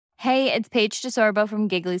Hey, it's Paige DeSorbo from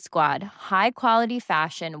Giggly Squad. High quality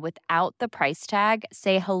fashion without the price tag.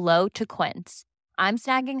 Say hello to Quince. I'm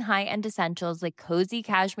snagging high-end essentials like cozy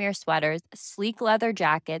cashmere sweaters, sleek leather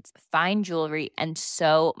jackets, fine jewelry, and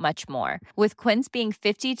so much more. With Quince being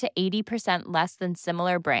 50 to 80% less than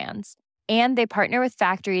similar brands. And they partner with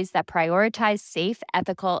factories that prioritize safe,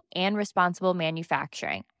 ethical, and responsible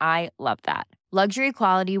manufacturing. I love that. Luxury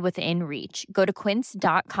quality within reach. Go to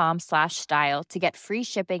quince.com/style to get free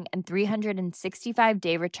shipping and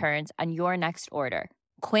 365-day returns on your next order.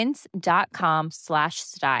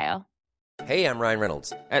 Quince.com/style. Hey, I'm Ryan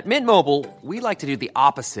Reynolds. At Mint Mobile, we like to do the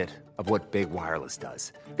opposite of what Big Wireless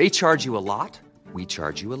does. They charge you a lot, we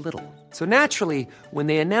charge you a little. So naturally, when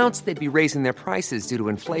they announced they'd be raising their prices due to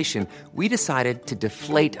inflation, we decided to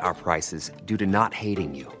deflate our prices due to not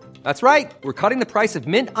hating you. That's right. We're cutting the price of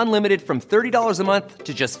Mint Unlimited from $30 a month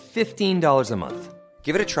to just $15 a month.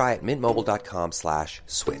 Give it a try at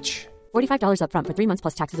mintmobile.com/switch. $45 up front for 3 months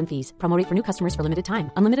plus taxes and fees. Promo rate for new customers for limited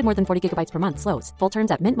time. Unlimited more than 40 gigabytes per month. Slows full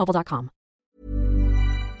terms at mintmobile.com.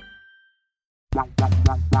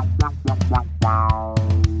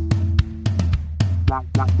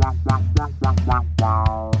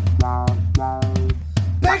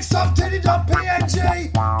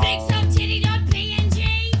 BigSoftTitty.png.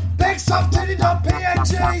 BigSoftTitty.png.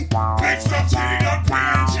 BigSoftTitty.png.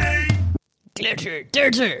 BigSoftTitty.png. Glitter,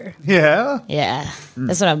 dirter. Yeah? Yeah,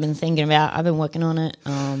 that's what I've been thinking about. I've been working on it.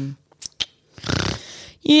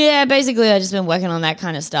 Yeah, basically I've just been working on that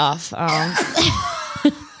kind of stuff.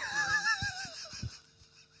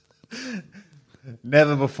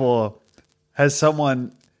 Never before has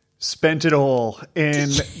someone spent it all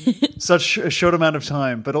in such a short amount of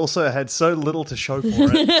time, but also had so little to show for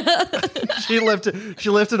it. She left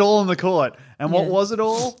it all in the court. And what was it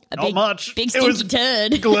all? Not much. Big It was stinky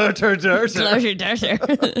turd. Glitter dirter. Glitter dirter.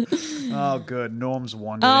 Oh, good. Norm's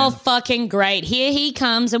wandered Oh, in. fucking great. Here he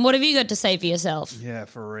comes. And what have you got to say for yourself? Yeah,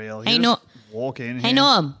 for real. Hey, You Norm. just walk in Hey, here,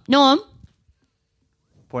 Norm.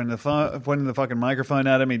 pointing the fucking microphone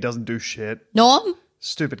at him. He doesn't do shit. Norm?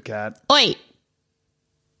 Stupid cat. Oi.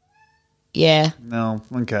 Yeah. No,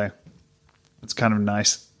 okay. It's kind of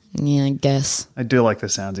nice. Yeah, I guess. I do like the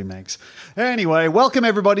sounds he makes. Anyway, welcome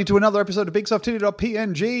everybody to another episode of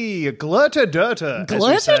BigSoftTitty.png. Glitter dirter, as we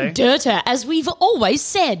Glitter say. dirter, as we've always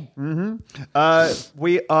said.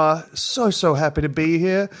 We are so happy to be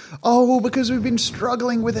here. Oh, because we've been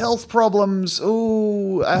struggling with health problems.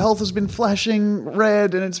 Oh, our health has been flashing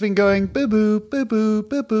red and it's been going boo-boo, boo-boo,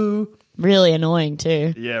 boo-boo. Really annoying,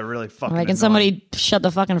 too. Yeah, really fucking I reckon annoying. somebody shut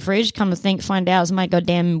the fucking fridge, come to find out it's my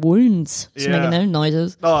goddamn wounds. It's Yeah. making those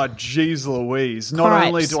noises. Oh, jeez Louise. Not Cripes.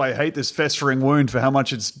 only do I hate this festering wound for how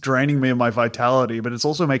much it's draining me of my vitality, but it's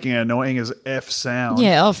also making an annoying as F sound.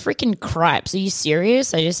 Yeah, oh, freaking cripes. Are you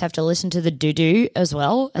serious? I just have to listen to the doo-doo as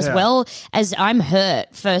well as I'm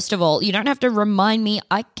hurt, first of all. You don't have to remind me.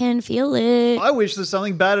 I can feel it. I wish that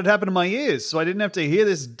something bad had happened to my ears so I didn't have to hear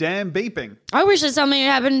this damn beeping. I wish that something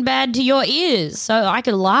happened bad to your ears so I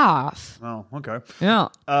could laugh. Oh, okay. Yeah.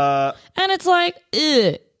 And it's like,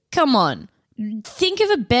 ugh, come on. Think of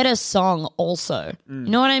a better song also. You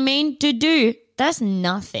know what I mean? Doo-doo, that's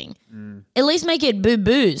nothing. At least make it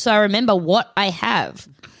boo-boo so I remember what I have.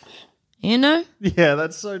 You know? Yeah,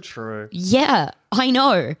 that's so true. Yeah, I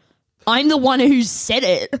know. I'm the one who said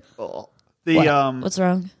it. What's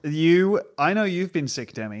wrong? I know you've been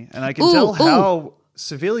sick, Demi, and I can tell how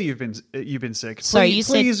severely you've been sick. Sorry, please, you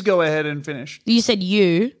said- please go ahead and finish. You said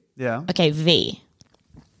you. Yeah. Okay, V.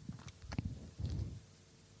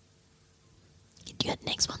 Yeah,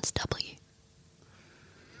 next one's W.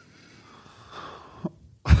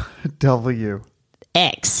 W.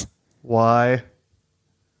 X. Y.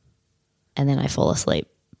 And then I fall asleep.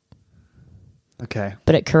 Okay.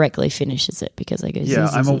 But it correctly finishes it because I go Z, Yeah,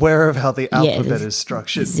 Z, I'm Z. aware of how the Yeah, alphabet is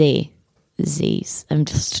structured. Z. Z's. I'm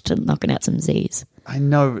just knocking out some Z's. I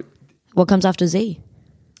know. What comes after Z?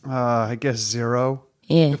 I guess 0.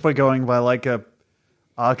 Yeah. If we're going by like a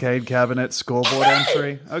arcade cabinet scoreboard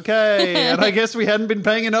entry. Okay, and I guess we hadn't been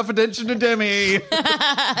paying enough attention to Demi.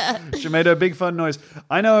 She made a big fun noise.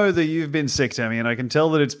 I know that you've been sick, Demi, and I can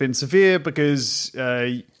tell that it's been severe because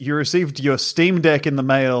you received your Steam Deck in the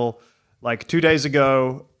mail like 2 days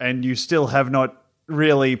ago, and you still have not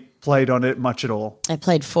really played on it much at all. I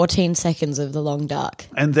played 14 seconds of The Long Dark.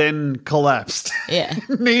 And then collapsed. Yeah.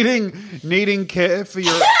 needing care for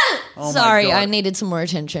your... Oh my Sorry, God. I needed some more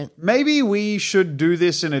attention. Maybe we should do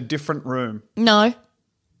this in a different room. No.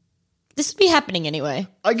 This would be happening anyway.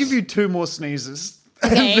 I give you 2 more sneezes.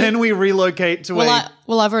 Okay. And then we relocate to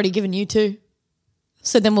Well, I've already given you 2.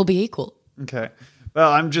 So then we'll be equal. Okay.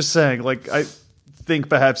 Well, I'm just saying, like, think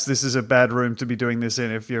perhaps this is a bad room to be doing this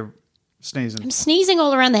in if you're sneezing. I'm sneezing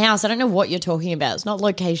all around the house. I don't know what you're talking about. It's not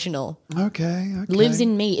locational. Okay. It lives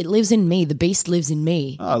in me. It lives in me. The beast lives in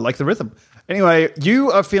me. Oh, I like the rhythm. Anyway,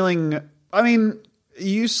 you are feeling, I mean,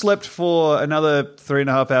 you slept for another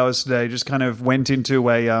 3.5 hours today, just kind of went into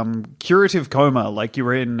a curative coma, like you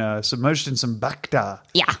were submerged in some Bacta.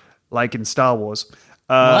 Yeah. Like in Star Wars.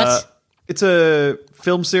 What? It's a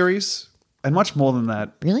film series, and much more than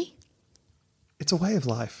that. Really? It's a way of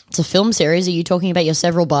life. It's a film series. Are you talking about your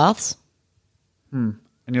several baths? And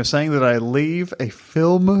you're saying that I leave a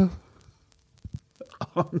film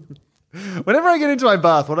on... Whenever I get into my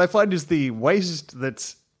bath, what I find is the waste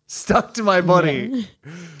that's stuck to my body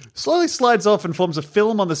slowly slides off and forms a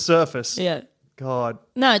film on the surface. Yeah. God.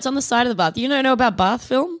 No, it's on the side of the bath. You don't know about bath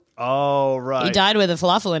film? Oh, right. He died with a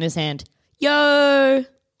falafel in his hand. Yo!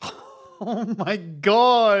 Oh, my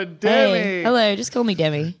God, Demi. Hey, hello, just call me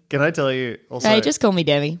Demi. Can I tell you also... Hey, just call me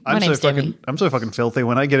Demi. My name's Demi. I'm so fucking filthy.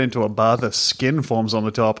 When I get into a bath, a skin forms on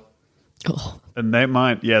the top. Oh. And they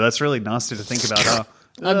might... Yeah, that's really nasty to think about, huh?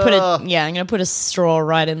 I'm going to put a straw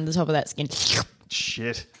right in the top of that skin.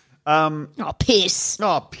 Shit. Oh, piss.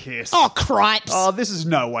 Oh, piss. Oh, cripes. Oh, this is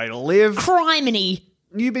no way to live. Criminy.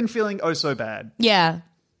 You've been feeling oh so bad. Yeah.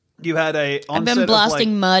 You had a I've been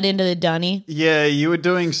blasting mud into the dunny. Yeah, you were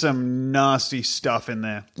doing some nasty stuff in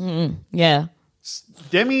there. Yeah.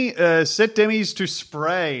 Demi, set Demi's to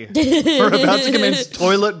spray. We're about to commence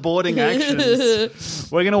toilet boarding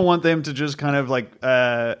actions. We're going to want them to just kind of like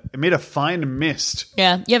emit a fine mist.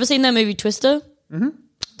 Yeah. You ever seen that movie Twister? Mm-hmm.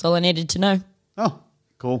 That's all I needed to know. Oh,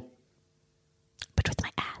 cool. But with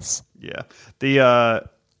my ass. Yeah.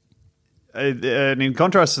 And in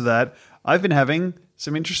contrast to that, I've been having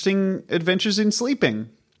some interesting adventures in sleeping.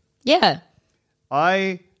 Yeah.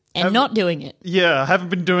 Not doing it. Yeah, I haven't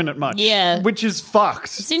been doing it much. Yeah. Which is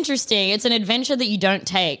fucked. It's interesting. It's an adventure that you don't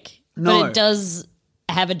take. No. But it does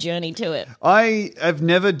have a journey to it. I have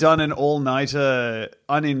never done an all-nighter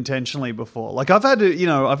unintentionally before. Like I've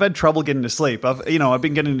had trouble getting to sleep. I've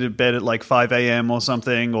been getting to bed at like 5 a.m. or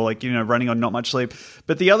something, or like, running on not much sleep.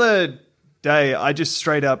 But the other day, I just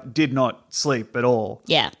straight up did not sleep at all.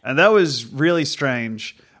 Yeah. And that was really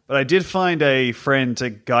strange. But I did find a friend to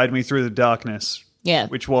guide me through the darkness. Yeah.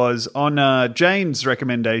 Which was on Jane's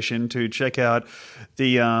recommendation to check out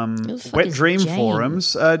the Wet Dream Jane?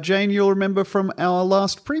 forums. Jane, you'll remember from our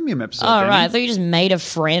last premium episode. Oh, Demi. right. I thought you just made a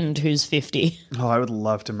friend who's 50. Oh, I would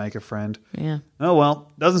love to make a friend. Yeah. Oh,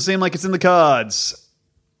 well, doesn't seem like it's in the cards.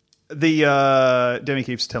 Demi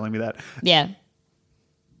keeps telling me that. Yeah.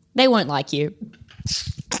 They won't like you.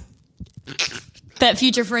 That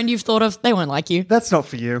future friend you've thought of, they won't like you. That's not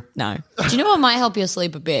for you. No. Do you know what might help you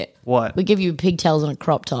sleep a bit? What? We give you pigtails and a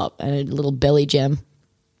crop top and a little belly gem.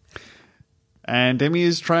 And Demi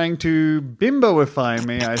is trying to bimboify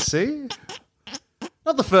me, I see.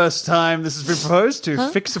 Not the first time this has been proposed to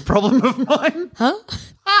fix a problem of mine. Huh?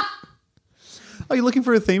 Are you looking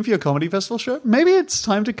for a theme for your comedy festival show? Maybe it's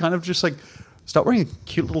time to kind of just like start wearing a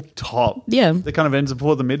cute little top. Yeah. That kind of ends up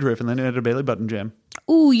before the midriff and then add a belly button gem.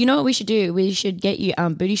 Ooh, you know what we should do? We should get you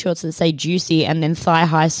booty shorts that say juicy and then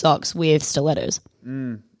thigh-high socks with stilettos.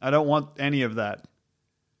 I don't want any of that.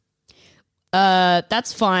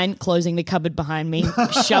 That's fine. Closing the cupboard behind me,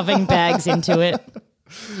 shoving bags into it.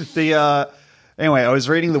 Anyway, I was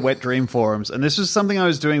reading the Wet Dream forums, and this was something I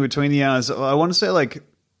was doing between the hours. I want to say like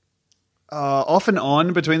off and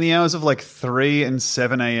on between the hours of like 3 and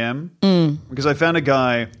 7 a.m. Because I found a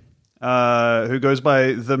guy who goes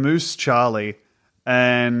by the Moose Charlie,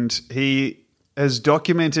 and he has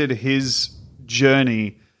documented his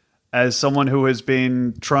journey as someone who has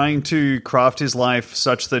been trying to craft his life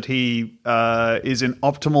such that he is in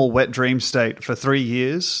optimal wet dream state for 3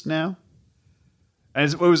 years now.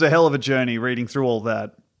 And it was a hell of a journey reading through all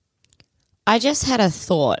that. I just had a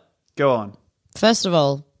thought. Go on. First of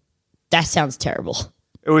all, that sounds terrible.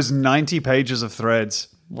 It was 90 pages of threads.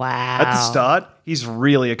 Wow. At the start, he's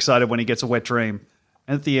really excited when he gets a wet dream.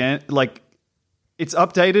 And at the end, like, it's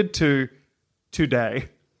updated to today.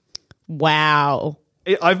 Wow.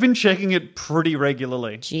 I've been checking it pretty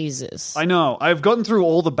regularly. Jesus. I know. I've gotten through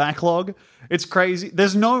all the backlog. It's crazy.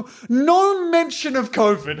 There's no mention of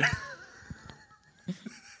COVID.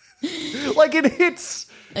 Like, it hits.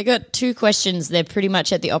 I got 2 questions. They're pretty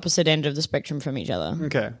much at the opposite end of the spectrum from each other.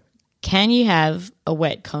 Okay. Can you have a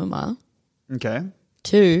wet coma? Okay.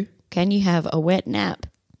 2, can you have a wet nap?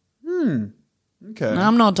 Okay.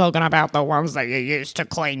 I'm not talking about the ones that you use to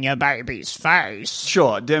clean your baby's face.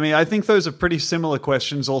 Sure, Demi. I think those are pretty similar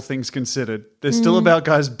questions, all things considered. They're still about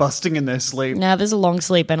guys busting in their sleep. Now there's a long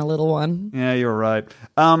sleep and a little one. Yeah, you're right.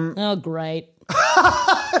 Oh, great.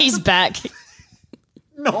 He's back.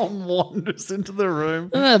 No one wanders into the room.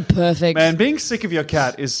 Perfect. Man, being sick of your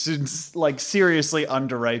cat is like seriously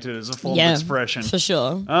underrated as a form of expression. For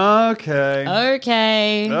sure. Okay.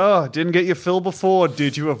 Oh, didn't get your fill before,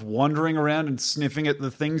 did you, of wandering around and sniffing at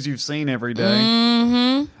the things you've seen every day?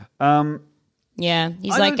 Mm-hmm. Yeah,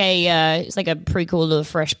 he's like a prequel to the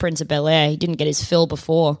Fresh Prince of Bel-Air. He didn't get his fill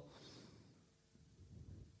before.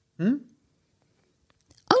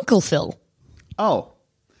 Uncle Phil. Oh.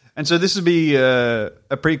 And so this would be a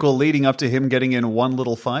prequel leading up to him getting in one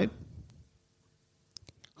little fight?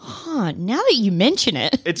 Huh, now that you mention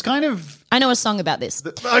it. It's kind of... I know a song about this.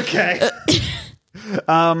 Okay.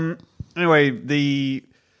 Anyway, the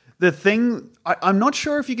thing... I'm not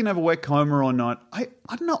sure if you can have a wet coma or not. I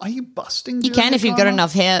don't know. Are you busting? You can if you've got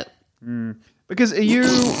enough hair. Because are you...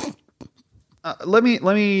 let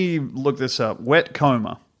me look this up. Wet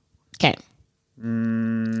coma. Okay.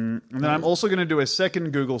 And then I'm also going to do a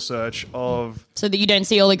second Google search of... So that you don't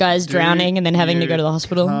see all the guys drowning and then having to go to the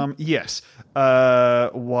hospital? Yes.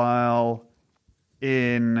 While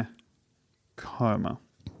in coma.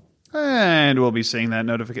 And we'll be seeing that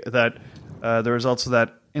the results of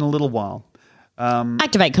that in a little while.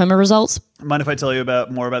 Activate coma results. Mind if I tell you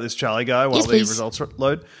more about this Charlie guy while the results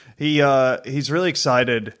load? He's really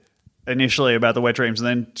excited initially about the wet dreams and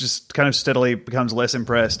then just kind of steadily becomes less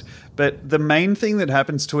impressed. But the main thing that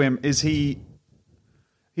happens to him is he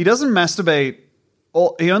doesn't masturbate,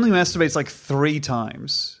 or he only masturbates like 3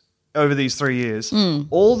 times over these 3 years.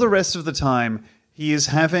 All the rest of the time he is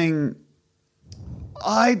having...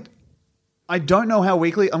 I don't know how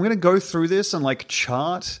weekly. I'm going to go through this and like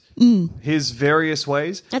chart his various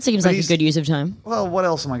ways. That seems like a good use of time. Well, what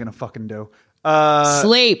else am I going to fucking do?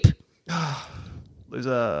 Sleep.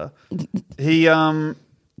 He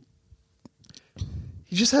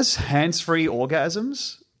just has hands-free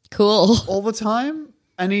orgasms. Cool. All the time.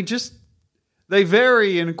 And they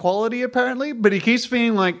vary in quality apparently, but he keeps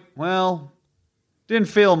being like, well, didn't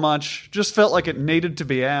feel much. Just felt like it needed to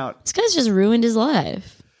be out. This guy's just ruined his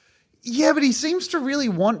life. Yeah, but he seems to really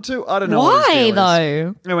want to. I don't know. Why,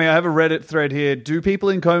 though? Anyway, I have a Reddit thread here. Do people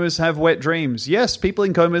in comas have wet dreams? Yes, people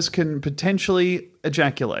in comas can potentially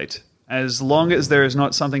ejaculate, as long as there is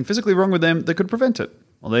not something physically wrong with them that could prevent it.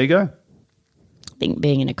 Well, there you go. I think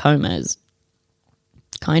being in a coma is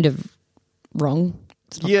kind of wrong.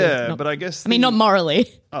 Yeah, but I guess... I mean, not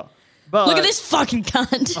morally. Oh. But, look at this fucking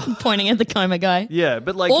cunt pointing at the coma guy. Yeah,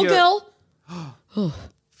 but like... Or girl.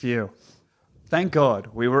 Phew. Thank God.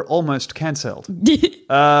 We were almost cancelled.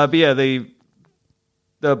 But yeah, the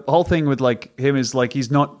whole thing with like him is like he's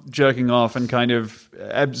not jerking off and kind of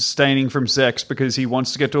abstaining from sex because he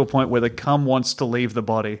wants to get to a point where the cum wants to leave the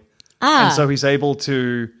body. And so he's able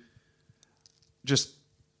to just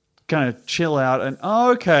kind of chill out and,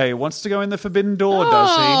 wants to go in the forbidden door,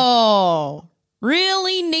 does he? Oh,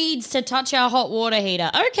 really needs to touch our hot water heater.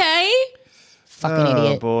 Okay. Fucking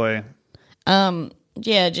idiot. Oh, boy.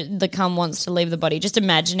 Yeah, the cum wants to leave the body. Just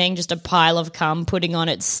imagining just a pile of cum putting on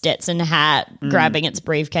its Stetson hat, grabbing its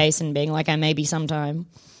briefcase and being like, I may be sometime.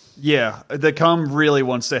 Yeah, the cum really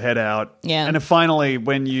wants to head out. Yeah. And finally,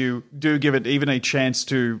 when you do give it even a chance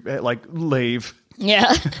to, like, leave.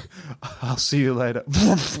 Yeah. I'll see you later.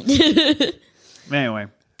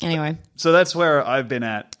 Anyway. So that's where I've been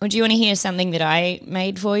at. Would you want to hear something that I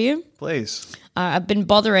made for you? Please. I've been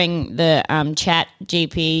bothering the Chat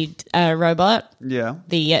GP robot. Yeah.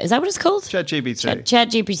 Is that what it's called? Chat GPT. Chat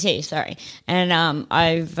GPT, sorry. And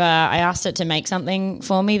I asked it to make something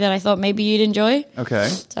for me that I thought maybe you'd enjoy. Okay.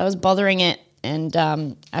 So I was bothering it, and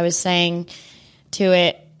I was saying to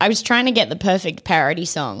it, I was trying to get the perfect parody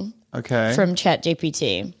song. Okay. From Chat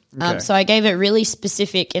GPT. Okay. So I gave it really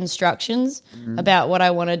specific instructions about what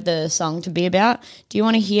I wanted the song to be about. Do you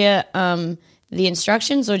want to hear the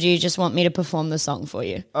instructions, or do you just want me to perform the song for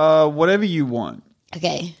you? Whatever you want.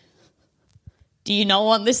 Okay. Do you not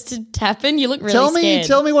want this to happen? You look really scared.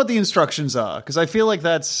 Tell me what the instructions are, because I feel like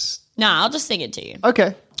that's... Nah, I'll just sing it to you.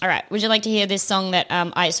 Okay. All right. Would you like to hear this song that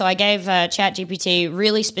I gave ChatGPT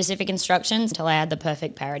really specific instructions until I had the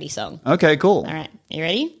perfect parody song. Okay, cool. All right. You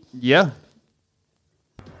ready? Yeah.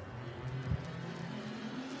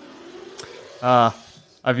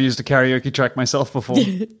 I've used a karaoke track myself before.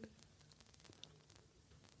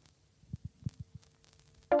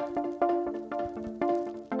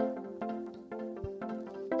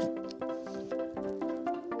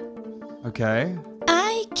 Okay.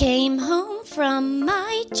 I came home from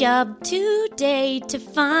my job today to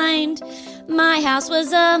find my house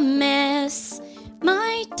was a mess.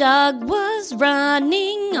 My dog was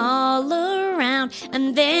running all around,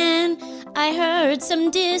 and then I heard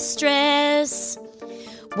some distress.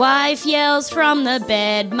 Wife yells from the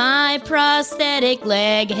bed, my prosthetic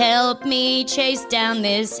leg, help me chase down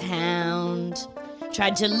this hound.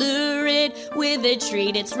 Tried to lure it with a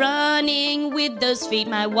treat, it's running with those feet,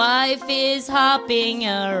 my wife is hopping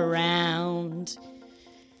around.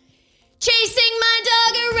 Chasing my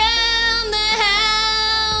dog around the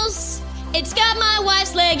house, it's got my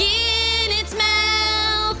wife's leg in its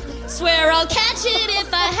mouth. Swear I'll catch it if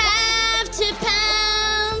I have to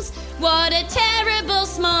pounce. What a terrible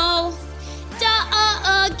small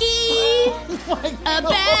doggy, a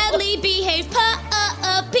badly behaved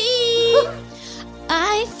puppy.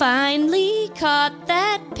 I finally caught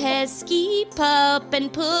that pesky pup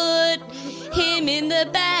and put him in the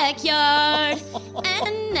backyard.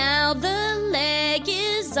 And now the leg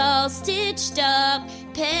is all stitched up.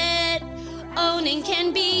 Pet owning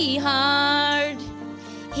can be hard.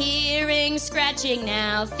 Hearing scratching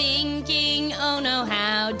now, thinking, oh no,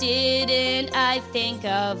 how didn't I think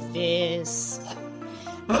of this?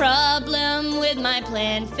 Problem with my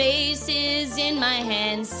plan, faces in my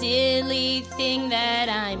hands, silly thing that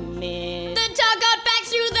I missed. The dog got back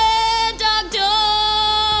through the dog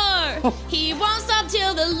door. He won't stop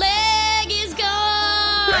till the leg is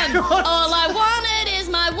gone. All I wanted is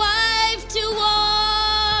my wife to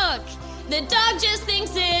walk. The dog just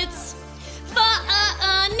thinks it's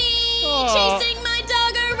funny, chasing my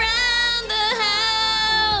dog around the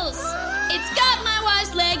house. It's got my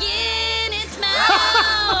wife's leg in its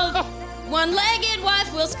mouth. One-legged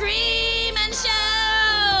wife will scream and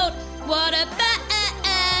shout, what a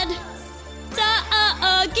bad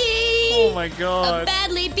doggy. Oh my God. A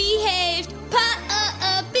badly behaved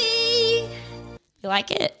puppy. You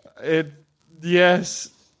like it? Yes.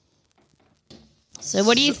 So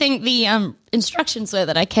what do you think the instructions were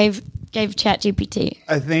that I gave ChatGPT?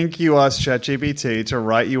 I think you asked ChatGPT to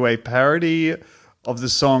write you a parody of the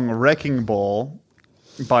song Wrecking Ball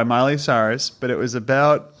by Miley Cyrus, but it was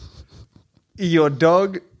about your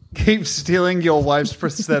dog keeps stealing your wife's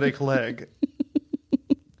prosthetic leg.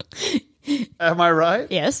 Am I right?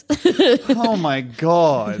 Yes. Oh my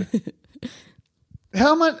God.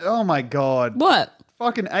 How much? Oh my God. What?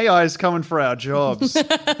 Fucking AI is coming for our jobs.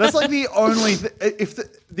 That's like the only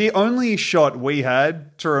the only shot we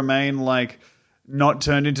had to remain like not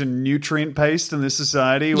turned into nutrient paste in this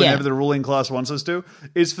society whenever the ruling class wants us to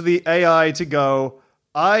is for the AI to go,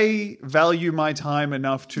 I value my time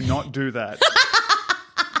enough to not do that.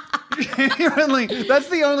 Genuinely, that's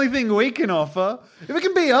the only thing we can offer. If it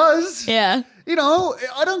can be us, Yeah. you know,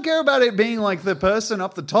 I don't care about it being like the person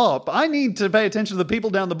up the top. I need to pay attention to the people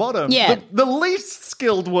down the bottom. Yeah. The least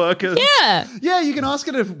skilled workers. Yeah. Yeah, you can ask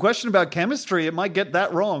it a question about chemistry. It might get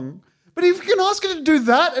that wrong. But if you can ask it to do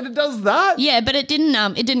that and it does that. Yeah, but it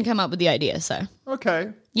didn't come up with the idea, so Okay.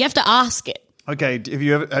 you have to ask it. Okay,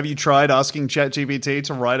 have you tried asking ChatGPT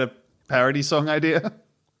to write a parody song idea?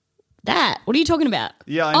 That. What are you talking about?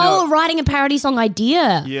 Yeah, I know. Oh, writing a parody song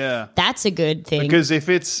idea. Yeah. That's a good thing. Because if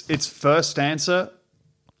it's first answer,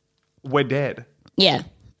 we're dead. Yeah,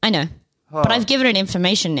 I know. But I've given it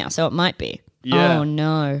information now, so it might be. Yeah. Oh,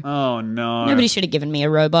 no. Oh, no. Nobody should have given me a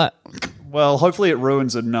robot. Well, hopefully it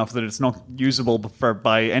ruins it enough that it's not usable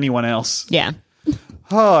by anyone else. Yeah.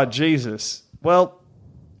 Oh, Jesus. Well,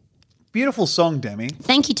 beautiful song, Demi.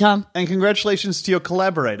 Thank you, Tom. And congratulations to your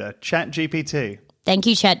collaborator, ChatGPT. Thank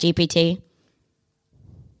you, ChatGPT.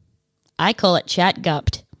 I call it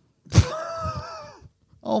ChatGupped.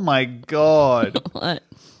 Oh, my God. What?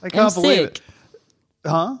 I can't believe sick. it.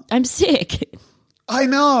 Huh? I'm sick. I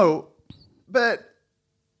know. But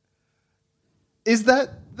is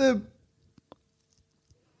that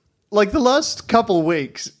like the last couple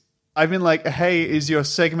weeks, I've been like, hey, is your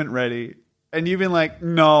segment ready? And you've been like,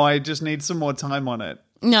 no, I just need some more time on it.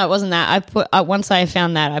 No, it wasn't that. Once I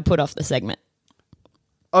found that, I put off the segment.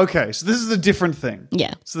 Okay, so this is a different thing.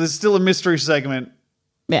 Yeah. So there's still a mystery segment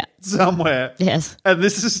Yeah. somewhere. Yes. And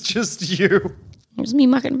this is just you. It was me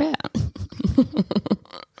mucking about.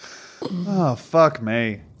 Oh, fuck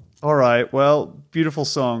me. All right, well, beautiful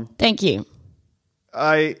song. Thank you.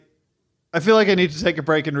 I feel like I need to take a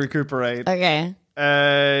break and recuperate. Okay.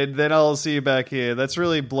 And then I'll see you back here. That's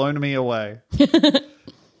really blown me away.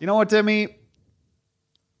 You know what, Demi?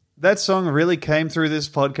 That song really came through this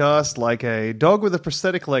podcast like a dog with a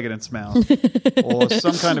prosthetic leg in its mouth or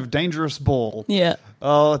some kind of dangerous ball. Yeah.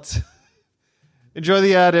 Oh, enjoy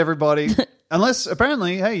the ad, everybody. Unless,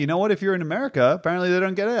 apparently, hey, you know what? If you're in America, apparently they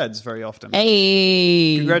don't get ads very often.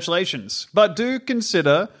 Hey. Congratulations. But do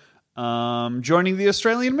consider joining the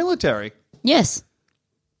Australian military. Yes.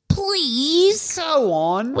 please. Go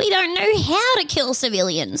on. We don't know how to kill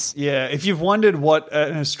civilians. Yeah, if you've wondered what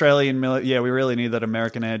an Australian military... Yeah, we really need that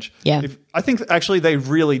American edge. Yeah. I think, actually, they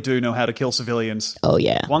really do know how to kill civilians. Oh,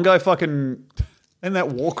 yeah. One guy fucking... in that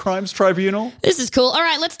war crimes tribunal. This is cool. All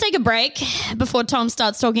right, let's take a break before Tom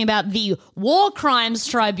starts talking about the war crimes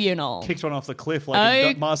tribunal. Kicked one off the cliff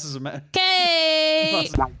like in Masters of Man. Okay.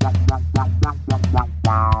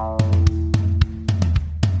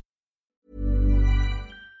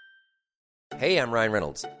 Hey, I'm Ryan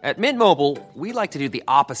Reynolds. At Mint Mobile, we like to do the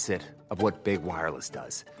opposite of what Big Wireless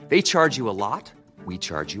does. They charge you a lot, we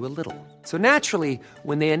charge you a little. So naturally,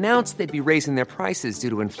 when they announced they'd be raising their prices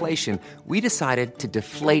due to inflation, we decided to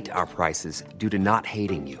deflate our prices due to not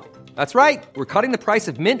hating you. That's right. We're cutting the price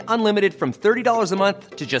of Mint Unlimited from $30 a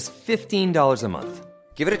month to just $15 a month.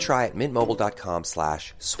 Give it a try at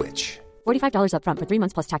mintmobile.com/switch. $45 up front for 3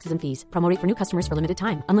 months plus taxes and fees. Promo rate for new customers for limited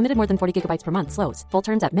time. Unlimited more than 40 gigabytes per month slows. Full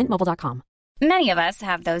terms at mintmobile.com. Many of us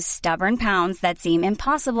have those stubborn pounds that seem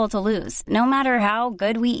impossible to lose, no matter how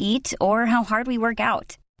good we eat or how hard we work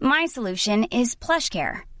out. My solution is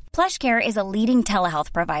PlushCare. PlushCare is a leading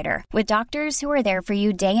telehealth provider with doctors who are there for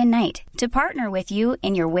you day and night to partner with you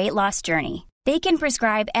in your weight loss journey. They can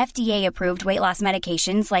prescribe FDA-approved weight loss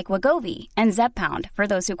medications like Wegovy and Zepbound for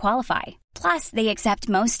those who qualify. Plus, they accept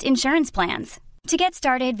most insurance plans. To get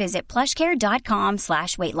started, visit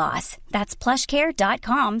plushcare.com/weightloss. That's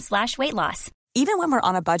plushcare.com/weightloss. Even when we're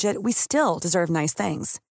on a budget, we still deserve nice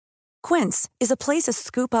things. Quince is a place to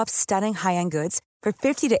scoop up stunning high-end goods for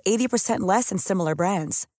 50 to 80% less than similar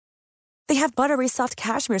brands. They have buttery soft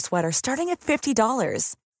cashmere sweaters starting at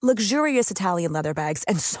 $50, luxurious Italian leather bags,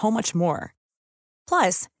 and so much more.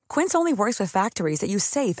 Plus, Quince only works with factories that use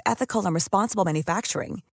safe, ethical, and responsible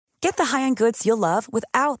manufacturing. Get the high-end goods you'll love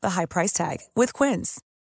without the high price tag with Quince.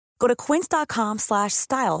 Go to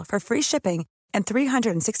quince.com/style for free shipping and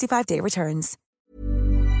 365-day returns.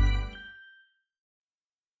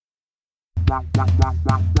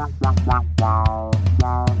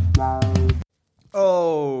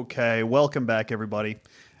 Okay, welcome back, everybody.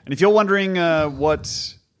 And if you're wondering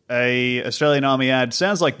what a Australian Army ad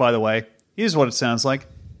sounds like, by the way, here's what it sounds like.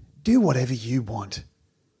 Do whatever you want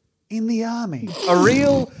in the Army.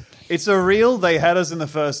 It's a real they had us in the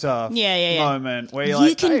first half moment where you're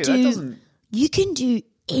like, hey, that doesn't... You can do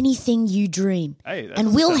anything you dream. Hey, that and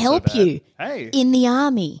doesn't we'll sound so help bad. you Hey. in the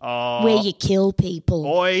Army where you kill people.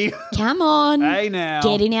 Oi. Come on. Hey, now.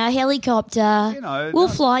 Get in our helicopter. You know, we'll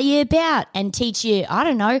fly you about and teach you, I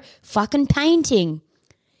don't know, fucking painting.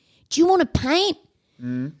 Do you want to paint?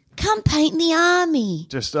 Come paint in the Army.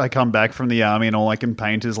 Just I come back from the Army and all I can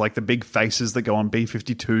paint is like the big faces that go on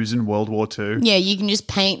B-52s in World War II. Yeah, you can just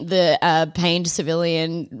paint the pained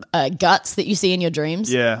civilian guts that you see in your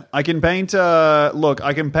dreams. Yeah, I can paint, I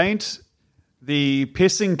can paint the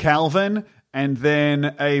pissing Calvin and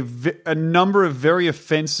then a number of very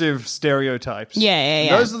offensive stereotypes.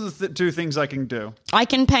 Yeah. Those are the two things I can do. I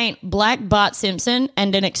can paint Black Bart Simpson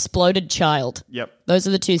and an exploded child. Yep. Those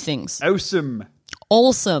are the two things. Awesome.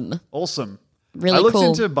 Really I looked cool.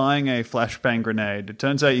 into buying a flashbang grenade. It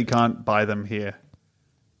turns out you can't buy them here.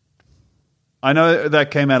 I know that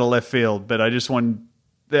came out of left field, but I was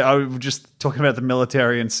just talking about the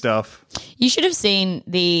military and stuff. You should have seen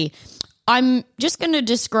I'm just going to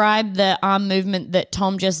describe the arm movement that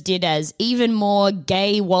Tom just did as even more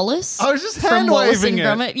gay Wallace. I was just from hand Wallace waving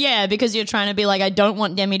and it. Gromit. Yeah, because you're trying to be like, I don't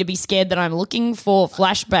want Demi to be scared that I'm looking for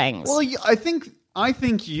flashbangs. Well, I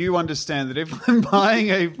think you understand that if I'm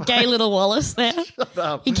buying a Gay little Wallace there. Shut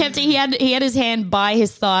up. He had his hand by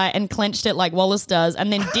his thigh and clenched it like Wallace does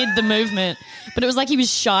and then did the movement. But it was like he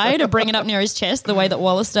was shy to bring it up near his chest the way that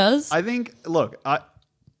Wallace does. I think, look,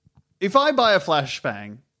 if I buy a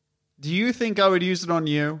flashbang, do you think I would use it on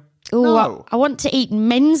you? Ooh, No. I want to eat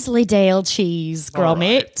Mensleydale cheese,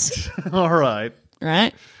 Gromit. All right.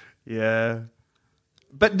 Right? Yeah.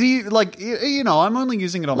 But do you, I'm only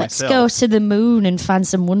using it on Let's myself. go to the moon and find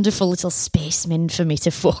some wonderful little spacemen for me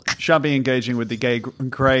to fuck. Shan't be engaging with the gay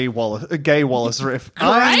Wallace riff.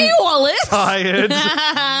 Grey Wallace? Tired.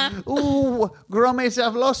 Ooh, Gromit,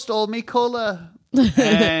 I've lost all me colour.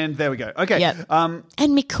 And there we go. Okay. Yep.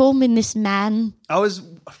 And me coming, this man.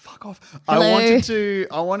 Fuck off. Hello.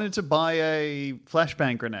 I wanted to buy a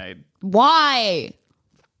flashbang grenade. Why?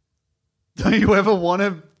 Don't you ever want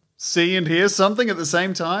to see and hear something at the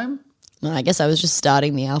same time? Well, I guess I was just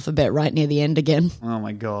starting the alphabet right near the end again. Oh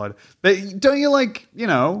my God. But don't you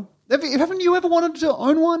haven't you ever wanted to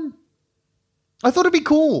own one? I thought it'd be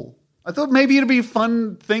cool. I thought maybe it'd be a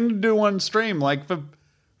fun thing to do on stream. Like for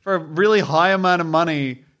a really high amount of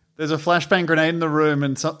money, there's a flashbang grenade in the room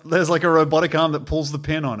and there's like a robotic arm that pulls the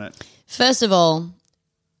pin on it. First of all,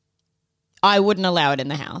 I wouldn't allow it in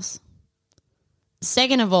the house.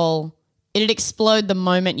 Second of all, it'd explode the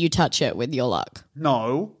moment you touch it with your luck.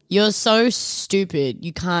 No. You're so stupid.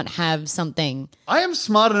 You can't have something. I am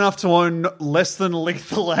smart enough to own less than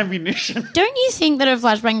lethal ammunition. Don't you think that a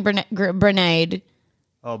flashbang grenade,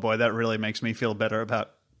 Oh boy, that really makes me feel better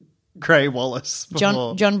about Gray Wallace.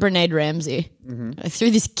 Before. John Grenade Ramsey, I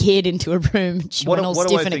threw this kid into a room and she went all what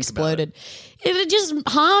do stiff I and think exploded. It would just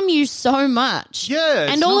harm you so much. Yeah,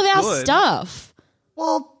 it's and all of not our good. stuff.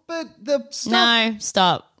 Well, but the stuff... No,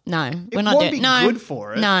 stop. No, we're not won't doing. be No, good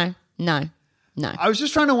for it. No. I was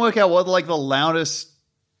just trying to work out what like the loudest...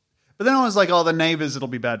 But then I was like, oh, the neighbours, it'll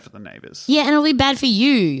be bad for the neighbours. Yeah, and it'll be bad for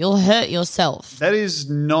you. You'll hurt yourself. That is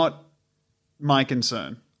not my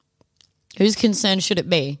concern. Whose concern should it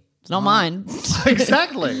be? It's not mine.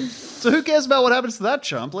 Exactly. So who cares about what happens to that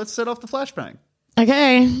chump? Let's set off the flashbang.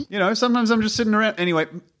 Okay. You know, sometimes I'm just sitting around. Anyway,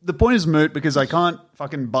 the point is moot because I can't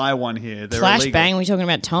fucking buy one here. They're illegal. Flashbang. We talking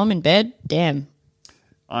about Tom in bed? Damn.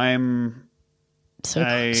 I'm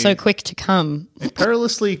So quick to come. a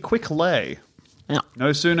perilously quick lay. Yeah.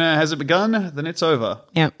 No sooner has it begun than it's over.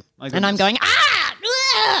 Yeah. My And I'm goodness.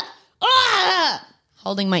 going,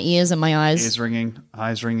 holding my ears and my eyes. Ears ringing,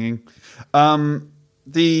 eyes ringing.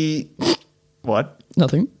 The what?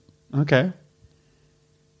 Nothing. Okay.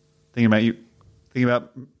 Thinking about you. Thinking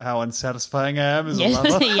about how unsatisfying I am as a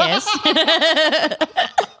Yes. lover. Yes.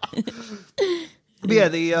 But yeah,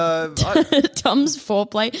 the Tom's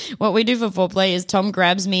foreplay. What we do for foreplay is Tom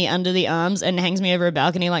grabs me under the arms and hangs me over a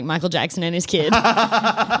balcony like Michael Jackson and his kid.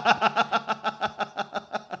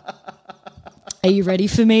 Are you ready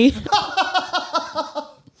for me?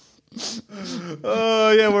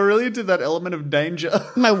 oh yeah, we're really into that element of danger.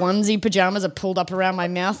 My onesie pajamas are pulled up around my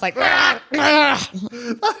mouth like,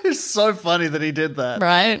 That is so funny that he did that.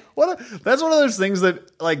 right? That's one of those things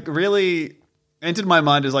that like really entered my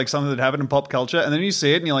mind as like something that happened in pop culture, and then you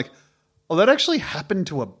see it and you're like, oh, that actually happened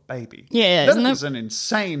to a baby. Yeah, that isn't is an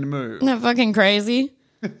insane move. Isn't that fucking crazy?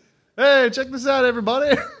 Hey, check this out,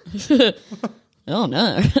 everybody. Oh,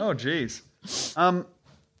 no. Oh, jeez.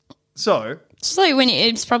 So It's like when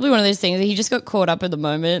it's probably one of those things that he just got caught up in the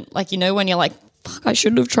moment. Like, you know, when you're like, fuck, I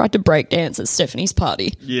shouldn't have tried to break dance at Stephanie's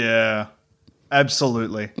party. yeah,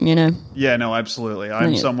 absolutely. You know? Yeah, no, absolutely.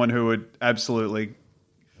 I'm Yeah. someone who would absolutely.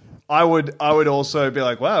 I would also be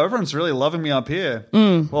like, wow, everyone's really loving me up here.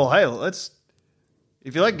 Well, hey, let's.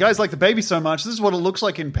 If you like guys like the baby so much, this is what it looks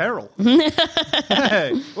like in peril.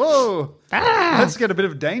 Hey, whoa! Let's get a bit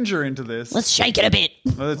of danger into this. Let's shake it a bit.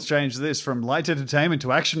 Let's change this from light entertainment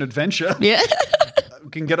to action adventure. Yeah. We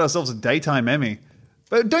can get ourselves a daytime Emmy.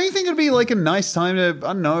 But don't you think it'd be like a nice time to,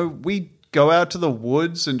 I don't know, we go out to the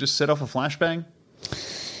woods and just set off a flashbang?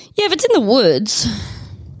 Yeah, if it's in the woods.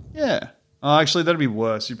 Yeah. Oh, actually, that'd be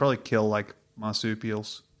worse. You'd probably kill like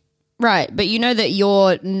marsupials. Right, but you know that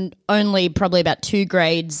you're only probably about 2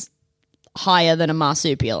 grades higher than a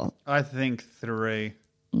marsupial. I think 3.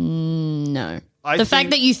 No. I The fact think-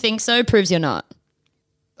 that you think so proves you're not.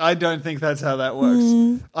 I don't think that's how that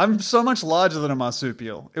works. I'm so much larger than a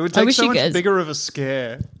marsupial. It would I take wish so you much could. bigger of a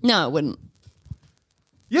scare. No, it wouldn't.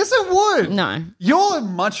 Yes, it would. No. You're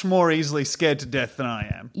much more easily scared to death than I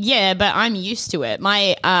am. Yeah, but I'm used to it.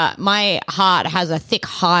 My heart has a thick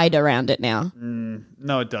hide around it now.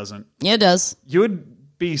 No, it doesn't. Yeah, it does. You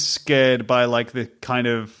would be scared by like the kind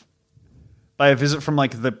of by a visit from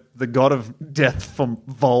like the god of death from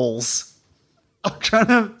Voles. I'm trying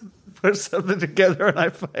to put something together and I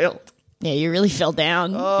failed. Yeah, you really fell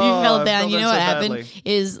down. Oh, you fell I down. fell You know down what so happened badly.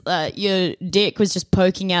 is your dick was just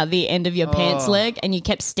poking out the end of your pants leg, and you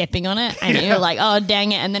kept stepping on it, and you were like, "Oh,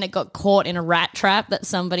 dang it!" And then it got caught in a rat trap that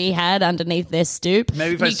somebody had underneath their stoop.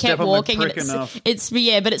 Maybe if and I you step kept on my walking, prick and enough.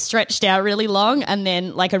 but it stretched out really long, and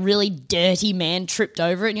then like a really dirty man tripped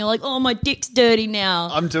over it, and you're like, "Oh, my dick's dirty now."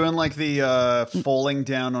 I'm doing like the falling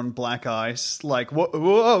down on black ice, like whoa, whoa,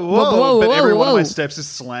 whoa, Whoa, but whoa, every one of my whoa. steps is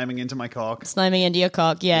slamming into my cock. Slamming into your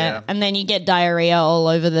cock, yeah. Yeah. And then you get diarrhea all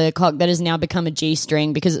over the cock that has now become a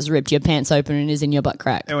G-string because it's ripped your pants open and is in your butt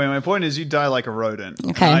crack. Anyway, my point is, you die like a rodent.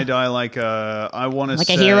 Okay. And I die like I want to Like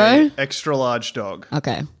a say hero? extra large dog.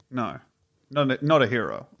 Okay. No, not a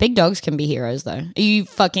hero. Big dogs can be heroes, though. Are you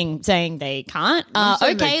fucking saying they can't? I'm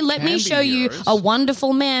saying they Okay, let can me be show you heroes. a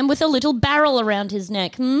wonderful man with a little barrel around his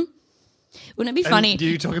neck. Wouldn't it be funny? And are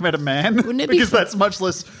you talking about a man? Wouldn't it be because fu- that's much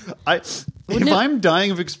less. If it- I'm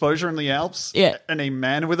dying of exposure in the Alps, Yeah. and a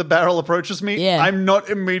man with a barrel approaches me, Yeah. I'm not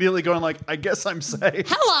immediately going like, I guess I'm safe.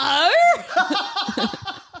 Hello?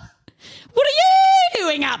 What are you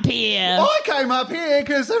doing up here? I came up here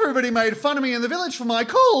because everybody made fun of me in the village for my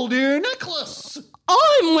cool new necklace.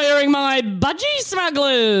 I'm wearing my budgie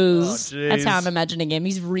smugglers. Oh, That's how I'm imagining him.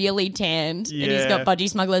 He's really tanned and he's got budgie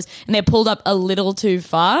smugglers and they're pulled up a little too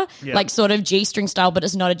far, like sort of G-string style, but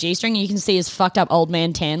it's not a G-string. And you can see his fucked up old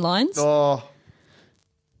man tan lines. Oh.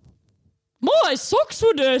 My socks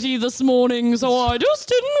were dirty this morning, so I just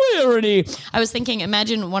didn't wear any. I was thinking,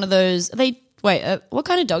 imagine one of those. What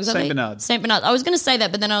kind of dogs are they? Saint Bernard. Saint Bernard. I was going to say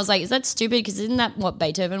that, but then I was like, is that stupid? Because isn't that what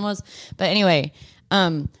Beethoven was? But anyway,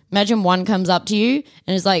 imagine one comes up to you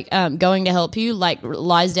and is like going to help you, like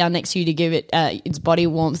lies down next to you to give it its body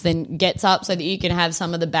warmth, then gets up so that you can have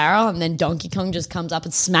some of the barrel, and then Donkey Kong just comes up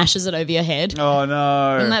and smashes it over your head. Oh,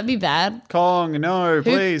 no. Wouldn't that be bad? Kong, no,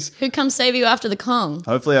 please. Who comes save you after the Kong?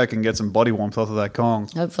 Hopefully I can get some body warmth off of that Kong.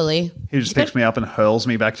 Hopefully. He just picks me up and hurls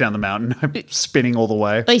me back down the mountain, spinning all the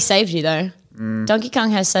way. He saved you, though. Donkey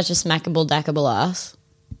Kong has such a smackable, dackable ass.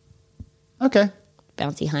 Okay.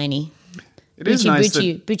 Bouncy hiney. It is nice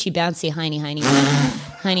Boochie, bouncy, hiney, hiney,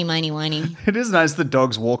 miney, whiny. It is nice that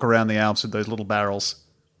dogs walk around the Alps with those little barrels.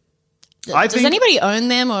 Does anybody own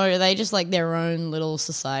them, or are they just like their own little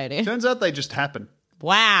society? Turns out they just happen.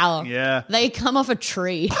 Wow. Yeah. They come off a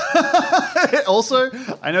tree. Also,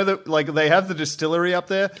 I know that like they have the distillery up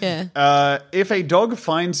there. Yeah. If a dog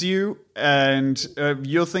finds you and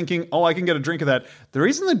you're thinking, oh, I can get a drink of that, the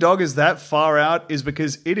reason the dog is that far out is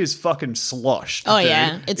because it is fucking sloshed. Oh, dude.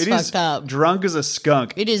 yeah. It's fucked up. Drunk as a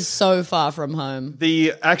skunk. It is so far from home.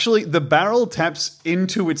 The barrel taps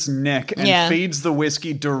into its neck and feeds the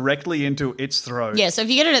whiskey directly into its throat. Yeah, so if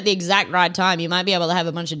you get it at the exact right time, you might be able to have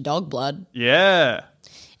a bunch of dog blood. Yeah.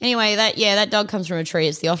 Anyway, that dog comes from a tree.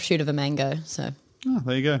 It's the offshoot of a mango. So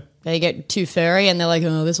there you go. They get too furry and they're like,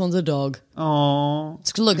 oh, this one's a dog. Oh,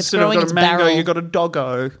 look, it's growing its mango, barrel. You got a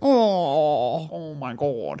doggo. Oh my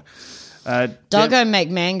god. Doggo make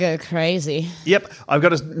mango crazy. Yep, I've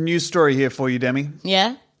got a news story here for you, Demi.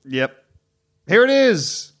 Yeah? Yep. Here it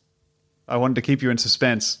is. I wanted to keep you in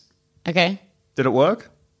suspense. Okay. Did it work?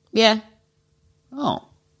 Yeah. Oh.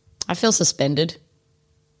 I feel suspended.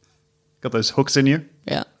 Got those hooks in you?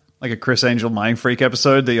 Yeah. Like a Chris Angel Mind Freak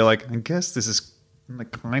episode that you're like, I guess this is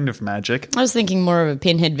kind of magic. I was thinking more of a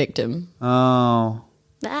pinhead victim. Oh.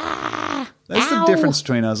 That's the difference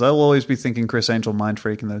between us. I'll always be thinking Chris Angel Mind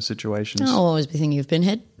Freak in those situations. I'll always be thinking of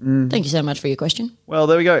pinhead. Thank you so much for your question. Well,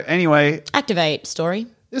 there we go. Anyway. Activate story.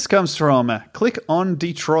 This comes from Click on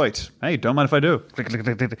Detroit. Hey, don't mind if I do. Click, click,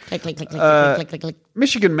 click, click. Click, click, click, click, click, click.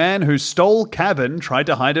 Michigan man who stole cabin tried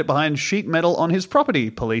to hide it behind sheet metal on his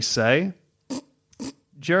property, police say.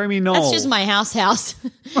 Jeremy Knoll. That's just my house.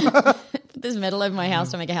 There's metal over my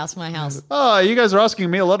house to make a house for my house. Oh, you guys are asking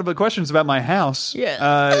me a lot of questions about my house.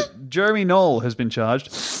 Yeah. Jeremy Knoll has been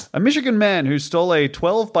charged. A Michigan man who stole a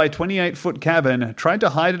 12 by 28 foot cabin tried to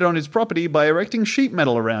hide it on his property by erecting sheet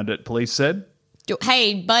metal around it, police said.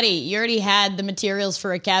 Hey, buddy, you already had the materials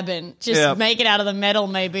for a cabin. Just make it out of the metal,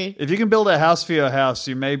 maybe. If you can build a house for your house,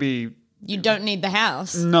 you don't need the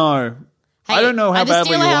house. No. Hey, I don't know how badly you wanted it.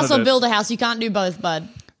 Either steal a house or build a house. You can't do both, bud.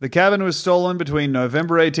 The cabin was stolen between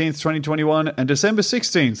November 18th, 2021 and December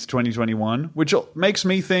 16th, 2021, which makes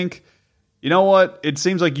me think, you know what? It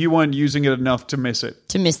seems like you weren't using it enough to miss it.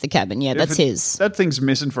 To miss the cabin, yeah, that's his. That thing's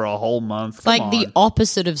missing for a whole month. It's like the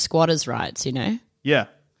opposite of squatters' rights, you know? Yeah.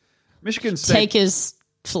 Michigan State... Takers'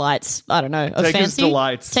 flights, I don't know. Takers'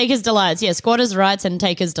 delights. Takers' delights, yeah. Squatters' rights and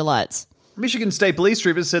takers' delights. Michigan State Police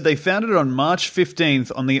troopers said they found it on March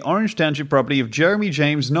 15th on the Orange Township property of Jeremy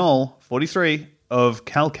James Knoll, 43, of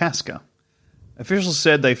Kalkaska. Officials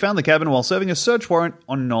said they found the cabin while serving a search warrant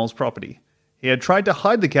on Knoll's property. He had tried to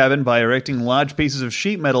hide the cabin by erecting large pieces of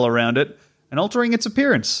sheet metal around it and altering its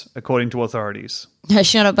appearance, according to authorities. I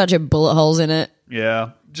shot a bunch of bullet holes in it.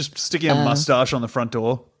 Yeah, just sticking a mustache on the front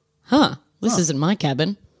door. This isn't my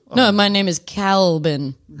cabin. No, my name is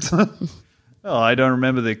Calvin. Oh, I don't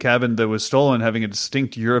remember the cabin that was stolen having a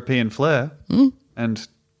distinct European flair. And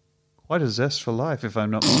quite a zest for life, if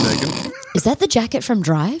I'm not mistaken. Is that the jacket from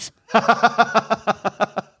Drive?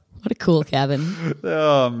 What a cool cabin.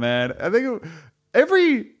 Oh, man. I think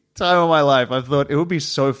every time of my life I've thought it would be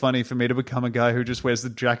so funny for me to become a guy who just wears the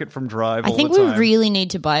jacket from Drive all the time. I think we really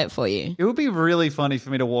need to buy it for you. It would be really funny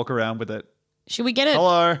for me to walk around with it. Should we get it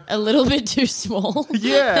Hello. a little bit too small?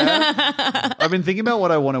 Yeah. I've been thinking about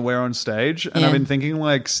what I want to wear on stage, and I've been thinking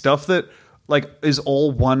like stuff that like is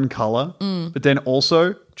all one color, but then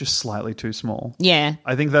also just slightly too small. Yeah.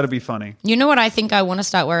 I think that'd be funny. You know what I think I want to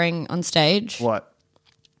start wearing on stage? What?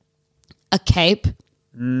 A cape.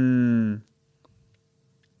 Any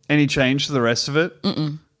change to the rest of it?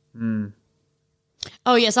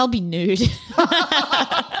 Oh, yes, I'll be nude.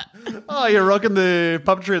 Oh, you're rocking the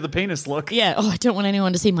puppetry of the penis look. Yeah. Oh, I don't want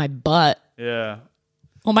anyone to see my butt. Yeah.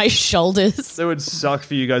 On my shoulders. That would suck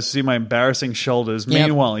for you guys to see my embarrassing shoulders. Yep.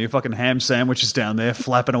 Meanwhile, your fucking ham sandwich is down there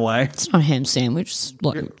flapping away. It's not a ham sandwich. It's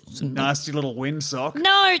like, Nasty little windsock.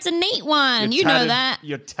 no, it's a neat one. You know that.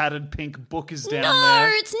 Your tattered pink book is down No,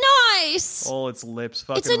 there. it's nice. All its lips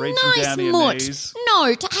fucking It's a reaching nice down to your mutt. knees. No,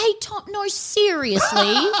 hey, Tom, no,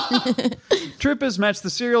 seriously. Troopers match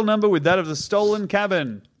the serial number with that of the stolen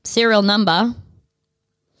cabin. Serial number.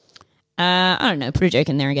 I don't know. Put a joke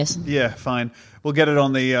in there, I guess. Yeah, fine. We'll get it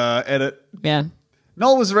on the edit. Yeah.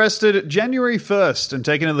 Noel was arrested January 1st and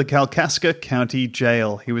taken to the Kalkaska County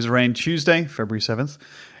Jail. He was arraigned Tuesday, February 7th,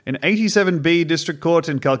 in 87B District Court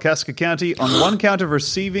in Kalkaska County on one count of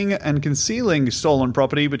receiving and concealing stolen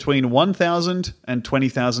property between $1,000 and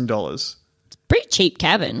 $20,000. Pretty cheap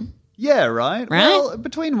cabin. Yeah, right? Right? Well,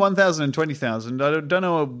 between $1,000 and $20,000. I don't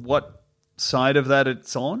know what side of that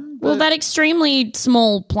it's on. Well, that extremely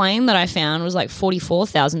small plane that I found was like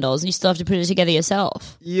 $44,000 and you still have to put it together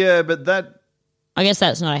yourself. Yeah, but that... I guess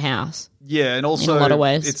that's not a house. Yeah, and also in a lot of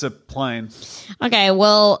ways. It's a plane. Okay,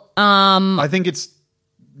 well, I think it's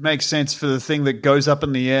makes sense for the thing that goes up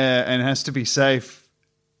in the air and has to be safe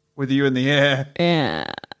with you in the air.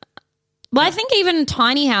 yeah. Well, I think even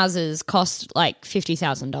tiny houses cost like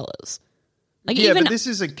 $50,000. Like Yeah, even but this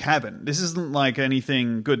is a cabin. This isn't like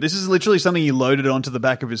anything good. This is literally something he loaded onto the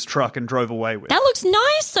back of his truck and drove away with. that looks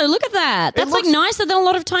nice though. Look at that. That's looks- like nicer than a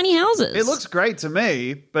lot of tiny houses. It looks great to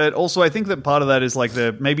me, but also I think that part of that is like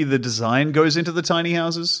maybe the design goes into the tiny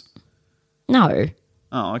houses. no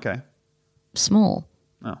Oh, okay. small.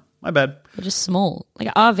 Oh, my bad. They're just small, like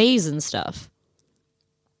RVs and stuff.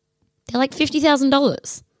 They're like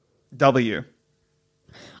 $50,000. W.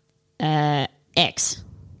 X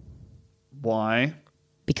Why?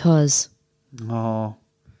 because Oh.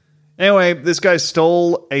 Anyway, this guy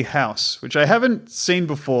stole a house, which I haven't seen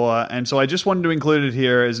before, and so I just wanted to include it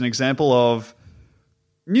here as an example of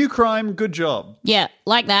new crime, good job. yeah,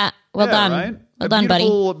 like that. Well Yeah, done. right? Well done,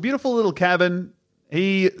 buddy. Beautiful little cabin.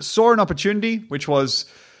 He saw an opportunity, which was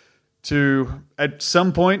to, at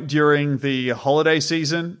some point during the holiday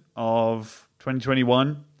season of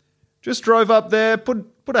 2021, just drove up there, put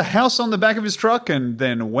a house on the back of his truck, and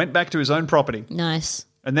then went back to his own property. Nice.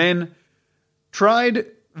 And then tried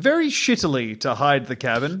very shittily to hide the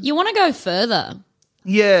cabin. You want to go further.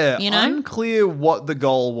 Yeah, You know? unclear what the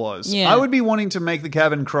goal was. Yeah. I would be wanting to make the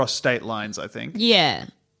cabin cross state lines, I think. Yeah.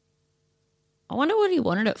 I wonder what he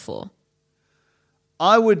wanted it for.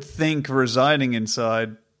 I would think residing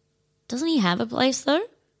inside. Doesn't he have a place though?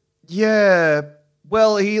 Yeah.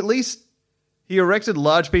 Well, he erected a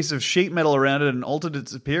large piece of sheet metal around it and altered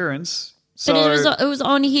its appearance. So But it was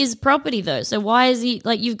on his property though. So why is he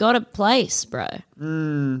like? You've got a place, bro.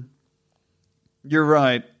 you're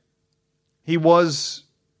right. He was.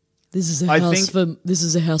 This is I think-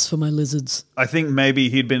 a house for my lizards. I think maybe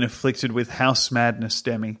he'd been afflicted with house madness,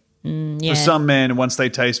 Demi. Yeah. For some men, once they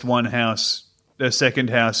taste one house, their second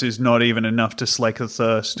house is not even enough to slake the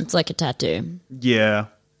thirst. It's like a tattoo. Yeah.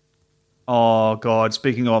 Oh, God.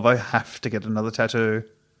 Speaking of, I have to get another tattoo.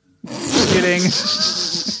 Kidding.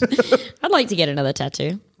 I'd like to get another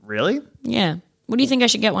tattoo. Really? Yeah. What do you think I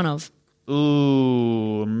should get one of?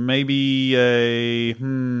 Ooh, maybe a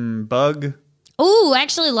bug. Ooh, I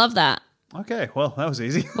actually love that. Okay, well, that was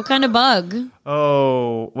easy. What kind of bug?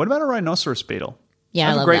 Oh, what about a rhinoceros beetle? Yeah, I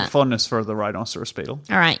have a love great that. fondness for the rhinoceros beetle.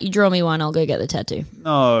 All right, you draw me one. I'll go get the tattoo.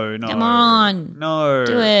 No. Come on. No.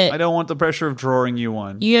 Do it. I don't want the pressure of drawing you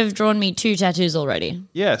one. You have drawn me 2 tattoos already.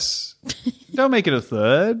 Yes. Don't make it a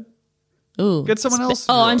third. Ooh. Get someone else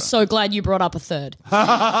to Oh, draw I'm it. so glad you brought up a third.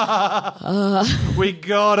 We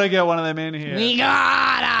gotta get one of them in here. We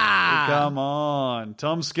gotta. Come on.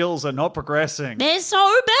 Tom's skills are not progressing. They're so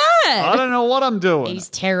I bad. don't know what I'm doing. He's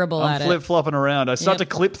terrible I'm at flip flopping around. I start Yep.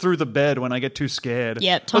 to clip through the bed when I get too scared.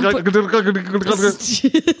 Yeah, Tom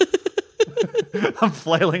I'm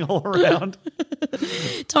flailing all around.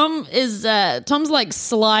 Tom's like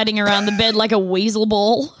sliding around the bed like a weasel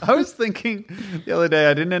ball. I was thinking the other day,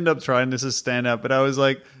 I didn't end up trying this as stand up, but I was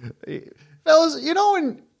like, fellas, you know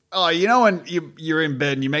when you're in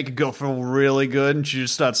bed and you make a girl feel really good and she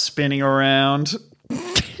just starts spinning around?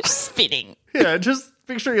 Spinning. Yeah, just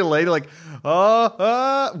picture your lady like,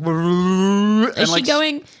 Is she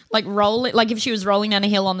going like rolling? Like if she was rolling down a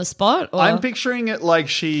hill on the spot? Or? I'm picturing it like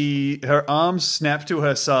her arms snap to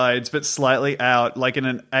her sides, but slightly out, like in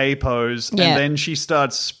an A pose, Yeah. and then she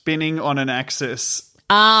starts spinning on an axis,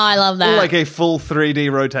 I love that. like a full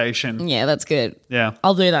 3D rotation. Yeah, that's good. Yeah.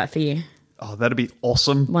 I'll do that for you Oh, that'd be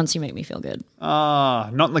awesome. once you make me feel good. Not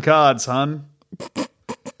in the cards, hun.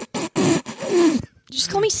 Just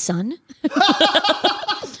call me son.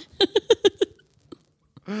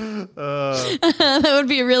 That would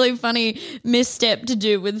be a really funny misstep to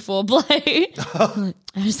do with foreplay.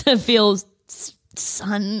 I just feel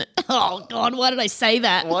son. Oh God, why did I say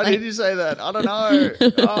that? Why did you say that? I don't know.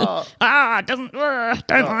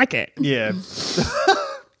 Don't like it. Yeah.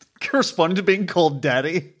 Corresponding to being called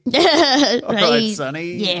daddy. All right,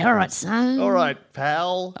 sonny. Yeah, all right, son. All right,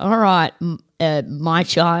 pal. All right, my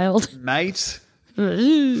child. Mate.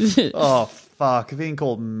 Oh, fuck. Being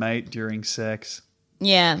called mate during sex.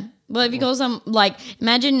 Yeah. Well, because I'm like,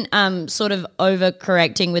 imagine sort of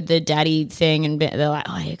overcorrecting with the daddy thing, and they're like,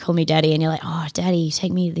 "Oh, you call me daddy," and you're like, "Oh, daddy,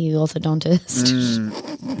 take me to the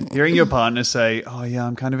orthodontist." Hearing your partner say, "Oh yeah,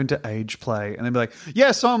 I'm kind of into age play," and then be like,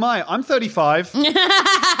 "Yeah, so am I. I'm 35,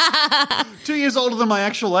 2 years older than my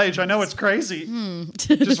actual age. I know it's crazy."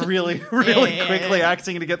 Just really quickly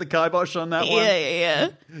acting to get the kibosh on that one.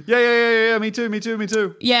 Yeah. Me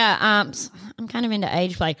too. Yeah. I'm kind of into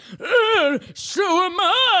age play. So am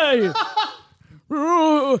I.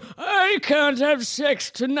 Oh, I can't have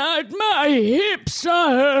sex tonight. My hips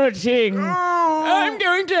are hurting. I'm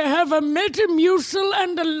going to have a Metamucil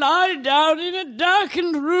and a lie down in a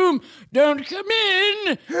darkened room. Don't come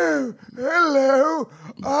in. Oh, hello.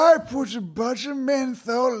 I put a bunch of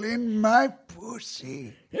menthol in my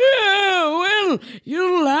pussy. Yeah, well,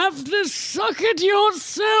 you'll have to suck it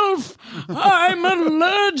yourself. I'm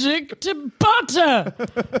allergic to butter.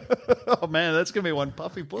 Oh man, that's gonna be one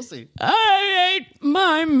puffy pussy. I ate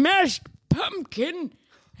my mashed pumpkin,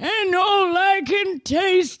 and all I can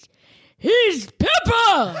taste is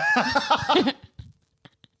pepper.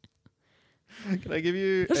 Can I give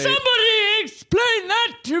you Somebody explain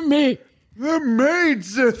that to me. The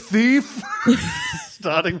maid's a thief.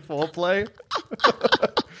 starting foreplay?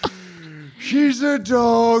 She's a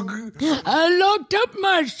dog. I locked up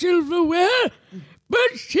my silverware,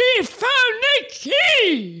 but she found the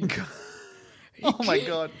key. Oh my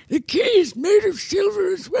God. The key is made of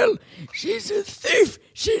silver as well. She's a thief.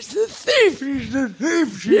 She's a thief. She's a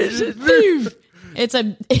thief. She's a thief.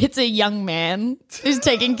 It's a young man who's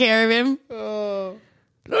taking care of him. Oh.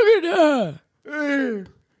 Look at her.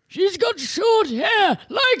 She's got short hair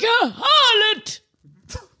like a harlot.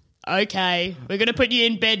 Okay, we're going to put you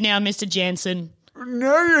in bed now, Mr. Jansen.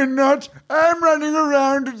 No, you're not. I'm running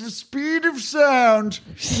around at the speed of sound.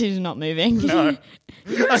 She's not moving. No.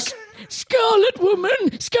 Scarlet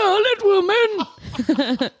woman! Scarlet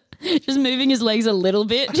woman! Just moving his legs a little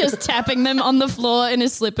bit, just tapping them on the floor in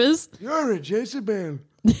his slippers. You're a Jezebel.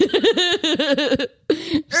 And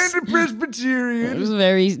a Presbyterian. Just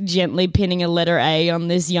very gently pinning a letter A on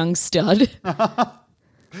this young stud.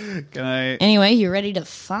 Can I? Anyway, you ready to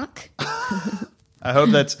fuck? I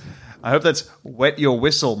hope that's wet your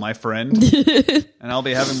whistle, my friend. And I'll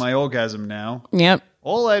be having my orgasm now. Yep.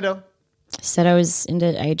 Or later. Said I was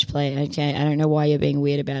into age play. Okay, I don't know why you're being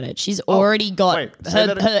weird about it. She's already got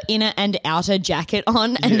her inner and outer jacket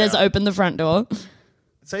on and has opened the front door.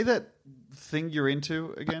 Say that thing you're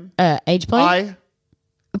into again. Age play?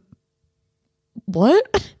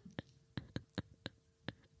 What?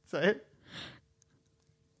 Say it.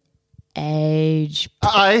 Age.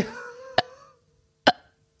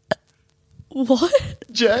 What?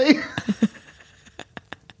 Jay.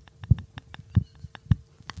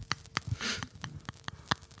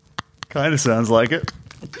 Kind of sounds like it.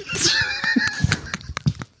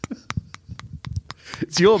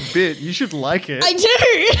 It's your bit. You should like it. I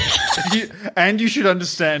do. And you should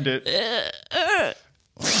understand it.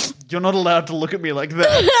 You're not allowed to look at me like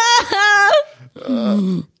that.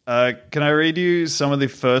 Can I read you some of the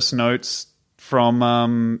first notes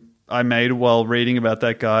from I made while reading about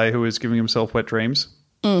that guy who was giving himself wet dreams?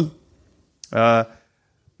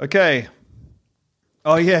 Okay.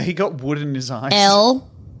 Oh, yeah, he got wood in his eyes. L.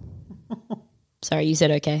 Sorry, you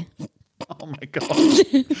said okay. Oh, my God.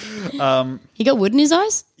 He got wood in his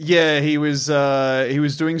eyes? Yeah, he was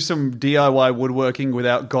doing some DIY woodworking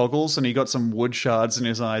without goggles, and he got some wood shards in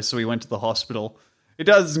his eyes, so he went to the hospital. It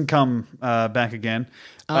doesn't come back again.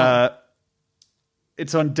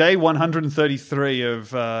 It's on day 133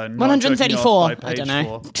 of 134. I don't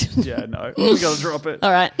know. Yeah, no. We got to drop it.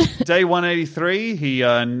 All right. Day 183, he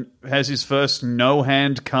has his first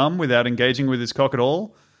no-hand come without engaging with his cock at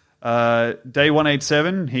all. Day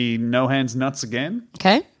 187, he no-hands nuts again.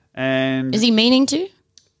 Okay. And is he meaning to?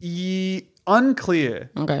 Unclear.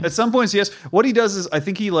 Okay. At some points, yes. What he does is, I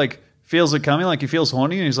think he feels it coming, he feels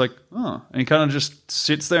horny, and he's like, oh. And he kind of just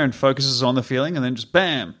sits there and focuses on the feeling, and then just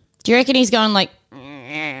bam. Do you reckon he's going like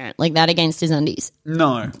that against his undies?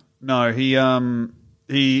 No. He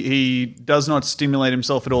does not stimulate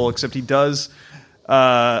himself at all, except he does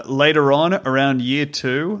later on, around year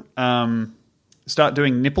 2, start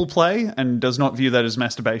doing nipple play and does not view that as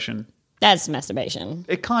masturbation. That's masturbation.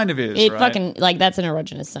 It kind of is, It right? fucking, like, that's an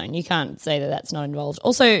erogenous zone. You can't say that that's not involved.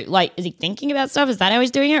 Also, like, is he thinking about stuff? Is that how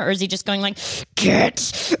he's doing it? Or is he just going like,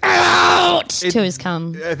 get out to his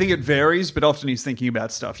cum? I think it varies, but often he's thinking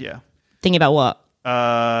about stuff, yeah. Thinking about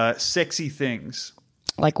what? Sexy things.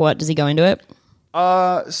 Like what? Does he go into it?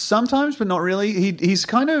 Sometimes, but not really. He's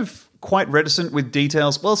kind of quite reticent with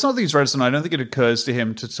details. Well, it's not that he's reticent. I don't think it occurs to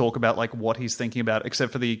him to talk about like what he's thinking about,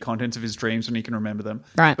 except for the contents of his dreams when he can remember them.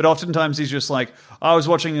 Right. But oftentimes he's just like, I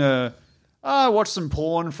watched some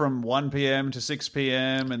porn from 1 p.m. to 6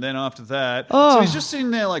 p.m. and then after that. Oh. So he's just sitting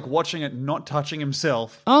there like watching it, not touching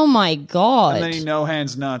himself. Oh my God. And then he no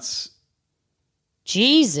hands nuts.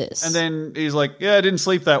 Jesus. And then he's like, yeah, I didn't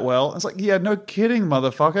sleep that well. It's like, yeah, no kidding,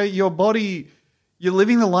 motherfucker. Your body, you're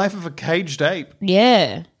living the life of a caged ape.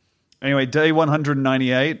 Yeah. Anyway, day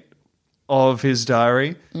 198 of his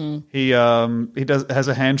diary, he has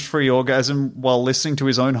a hands-free orgasm while listening to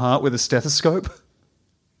his own heart with a stethoscope.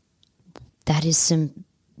 That is some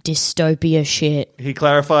dystopia shit. He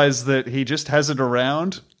clarifies that he just has it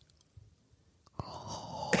around.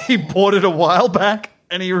 He bought it a while back,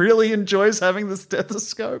 and he really enjoys having the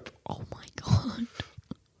stethoscope. Oh my God.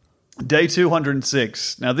 Day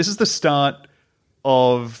 206. Now, this is the start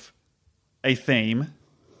of a theme.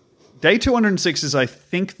 Day 206 is, I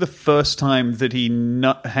think, the first time that he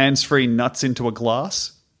hands-free nuts into a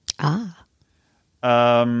glass. Ah.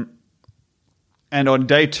 And on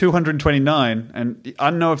day 229, and I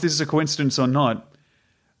don't know if this is a coincidence or not,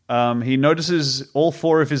 he notices all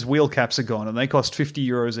 4 of his wheel caps are gone, and they cost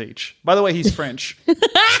 €50 each. By the way, he's French.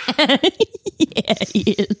 Yeah,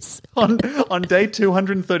 he is. On day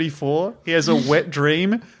 234, he has a wet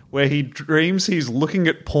dream where he dreams he's looking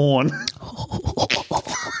at porn.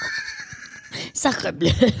 Sacre bleu.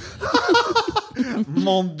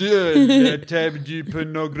 Mon Dieu, la table du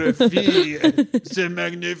pornographie, c'est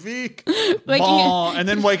magnifique. Bon. And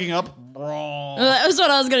then waking up. Bon. That was what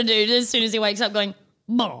I was going to do as soon as he wakes up going,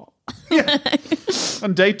 bon.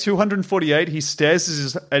 On day 248, he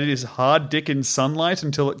stares at his hard dick in sunlight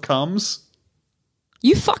until it comes.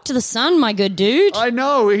 You fucked the sun, my good dude. I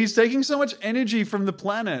know. He's taking so much energy from the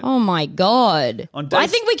planet. Oh my God. On I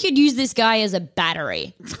think we could use this guy as a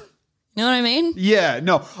battery. You know what I mean? Yeah,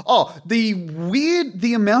 no. Oh,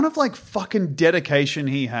 the amount of like fucking dedication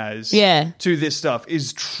he has to this stuff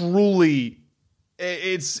is truly,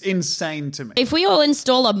 it's insane to me. If we all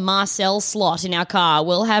install a Marcel slot in our car,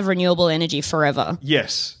 we'll have renewable energy forever.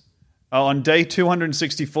 Yes. On day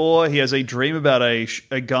 264, he has a dream about a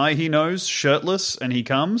guy he knows, shirtless, and he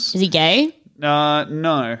comes. Is he gay?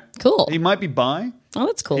 No. Cool. He might be bi. Oh,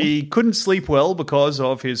 that's cool. He couldn't sleep well because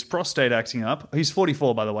of his prostate acting up. He's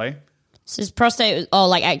 44, by the way. So his prostate,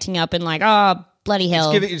 like acting up and like, oh, bloody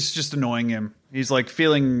hell. It's just annoying him. He's like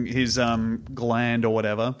feeling his gland or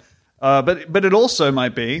whatever. But it also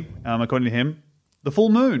might be, according to him, the full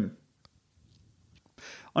moon.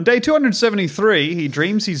 On day 273, he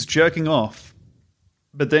dreams he's jerking off,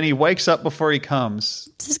 but then he wakes up before he comes.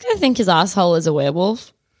 Does this guy think his asshole is a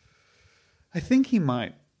werewolf? I think he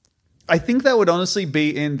might. I think that would honestly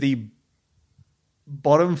be in the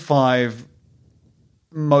bottom 5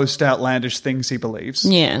 most outlandish things he believes.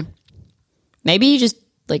 Yeah. Maybe he just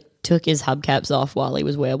like took his hubcaps off while he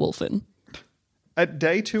was werewolfing. At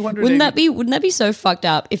day 200, wouldn't that be so fucked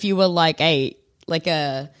up if you were like a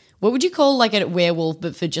what would you call like a werewolf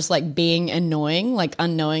but for just like being annoying, like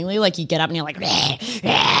unknowingly, like you get up and you're like rah,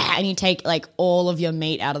 rah, and you take like all of your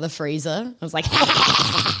meat out of the freezer. I was like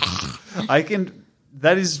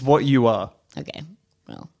that is what you are. Okay.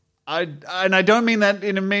 Well, I don't mean that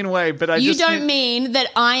in a mean way, but you don't mean that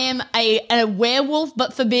I am a werewolf,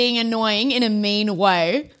 but for being annoying in a mean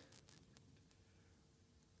way.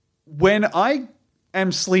 When I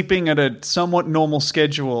am sleeping at a somewhat normal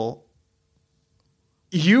schedule,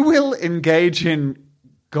 you will engage in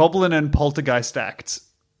goblin and poltergeist acts.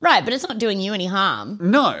 Right, but it's not doing you any harm.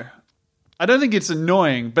 No. I don't think it's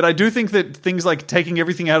annoying, but I do think that things like taking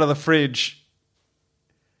everything out of the fridge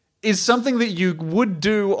is something that you would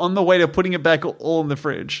do on the way to putting it back all in the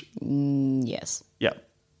fridge. Yes. Yeah.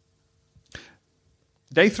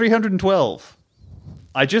 Day 312.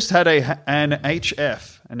 I just had an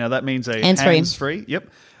HF, and now that means a hands-free. Yep.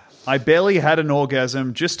 I barely had an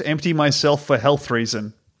orgasm, just to empty myself for health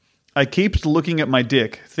reason. I kept looking at my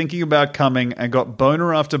dick, thinking about coming, and got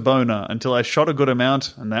boner after boner until I shot a good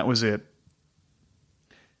amount, and that was it.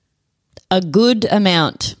 A good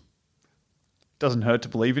amount. Doesn't hurt to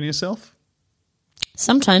believe in yourself.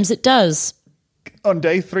 Sometimes it does. On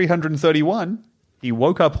day 331, he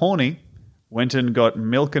woke up horny, went and got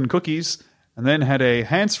milk and cookies, and then had a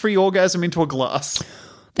hands-free orgasm into a glass.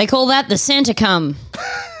 They call that the Santa cum.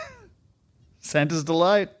 Santa's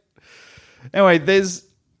delight. Anyway,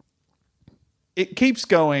 it keeps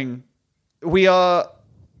going. We are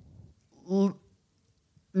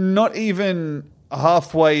not even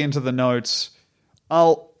halfway into the notes.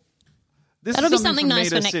 This That'll is be something for nice me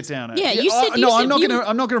for to next. sit down at. Yeah, you said. I'm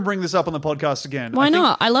not going to bring this up on the podcast again. Why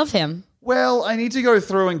not? I love him. Well, I need to go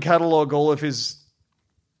through and catalog all of his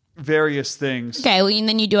various things. Okay, well, and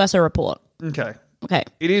then you do us a report. Okay. Okay.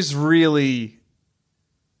 It is really.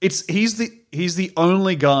 He's the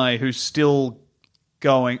only guy who's still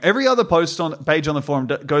going. Every other page on the forum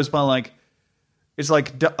goes by like. It's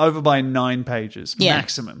like over by 9 pages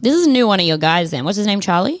maximum. This is a new one of your guys then. What's his name,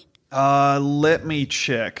 Charlie? Let me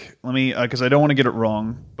check. Because I don't want to get it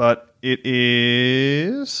wrong, but it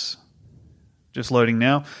is just loading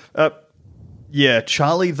now. Yeah,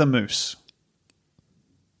 Charlie the Moose.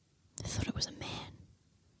 I thought it was a man.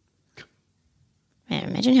 Man,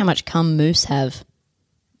 imagine how much cum moose have.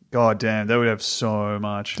 God damn, they would have so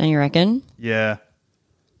much. Don't you reckon? Yeah.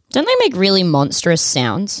 Don't they make really monstrous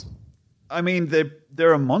sounds? I mean,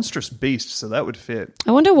 they're a monstrous beast, so that would fit.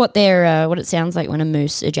 I wonder what it sounds like when a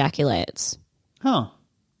moose ejaculates. Huh.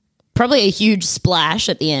 Probably a huge splash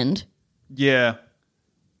at the end. Yeah.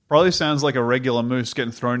 Probably sounds like a regular moose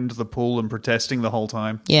getting thrown into the pool and protesting the whole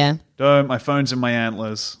time. Yeah. Don't, my phone's in my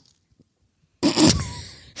antlers.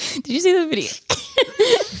 Did you see the video?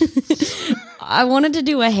 I wanted to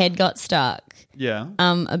do a head got stuck. Yeah.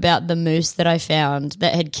 About the moose that I found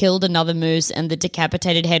that had killed another moose and the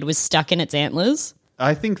decapitated head was stuck in its antlers.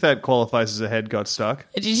 I think that qualifies as a head got stuck.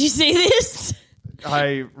 Did you see this?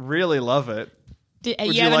 I really love it.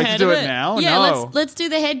 Would you haven't like to heard do of it now? Yeah, No. let's do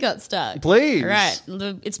the head got stuck. Please. All right,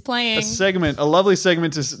 it's playing. A lovely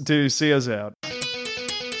segment to see us out.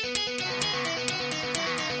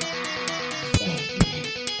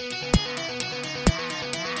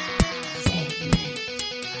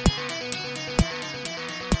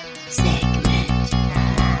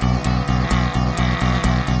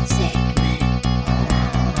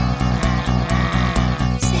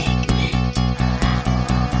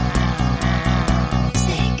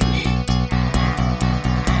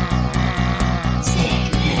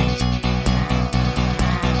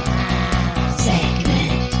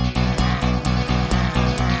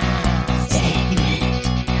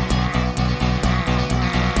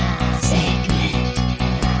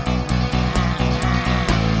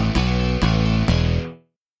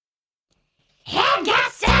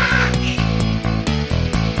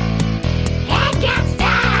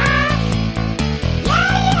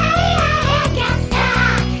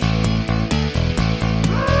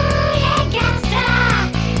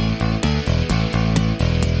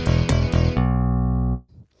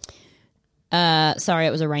 Sorry,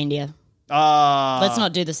 it was a reindeer. Let's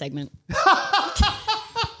not do the segment. Wait,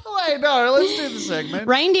 no, let's do the segment.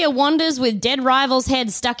 Reindeer wanders with dead rival's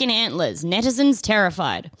head stuck in antlers. Netizens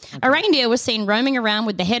terrified. Okay. A reindeer was seen roaming around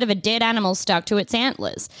with the head of a dead animal stuck to its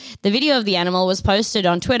antlers. The video of the animal was posted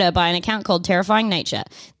on Twitter by an account called Terrifying Nature.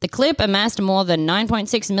 The clip amassed more than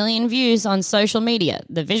 9.6 million views on social media.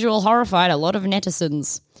 The visual horrified a lot of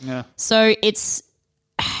netizens. Yeah. So it's...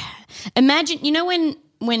 Imagine, you know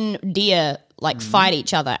when deer fight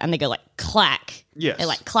each other and they go like clack. Yes. They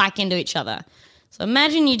clack into each other. So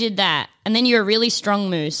imagine you did that and then you're a really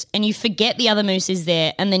strong moose and you forget the other moose is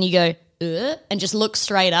there and then you go and just look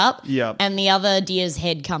straight up and the other deer's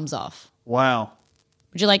head comes off. Wow.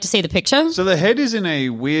 Would you like to see the picture? So the head is in a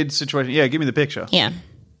weird situation. Yeah, give me the picture. Yeah.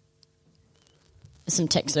 There's some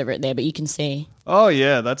text over it there, but you can see. Oh,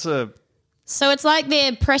 yeah, that's a... So it's like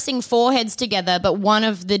they're pressing foreheads together, but one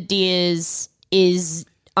of the deers is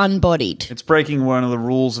unbodied. It's breaking one of the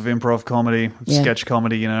rules of improv comedy, sketch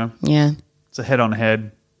comedy, you know? Yeah. It's a head on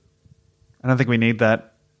head. I don't think we need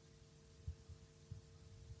that.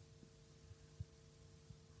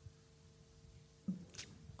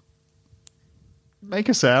 Make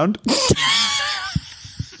a sound.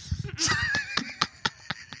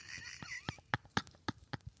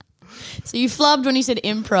 So you flubbed when you said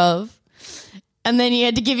improv. And then you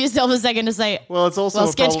had to give yourself a second to say, well, it's also a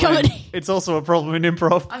sketch comedy. It's also a problem in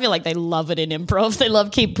improv. I feel like they love it in improv. They love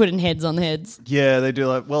keep putting heads on heads. Yeah, they do.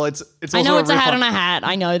 Well, it's. Also I know it's a hat on a hat.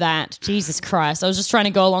 I know that. Jesus Christ! I was just trying to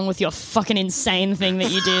go along with your fucking insane thing that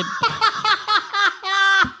you did.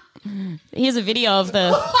 Here's a video of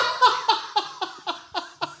the.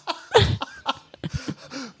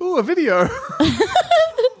 Ooh, a video.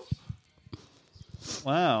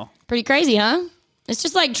 Wow. Pretty crazy, huh? It's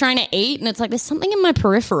just like trying to eat, and it's like there's something in my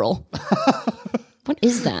peripheral. What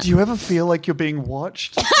is that? Do you ever feel like you're being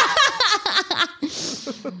watched?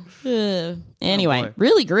 Anyway, boy.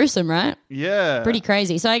 really gruesome, right? Yeah. Pretty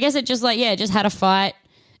crazy. So I guess it just just had a fight.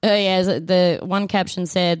 Oh yeah, the one caption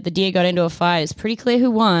said the deer got into a fight. It's pretty clear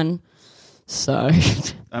who won. So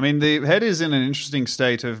I mean, the head is in an interesting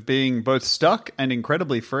state of being both stuck and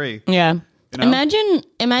incredibly free. yeah. You know?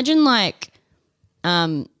 Imagine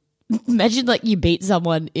like you beat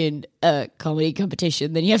someone in a comedy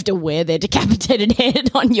competition, then you have to wear their decapitated head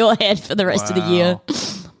on your head for the rest of the year.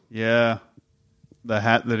 Yeah. The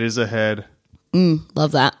hat that is a head.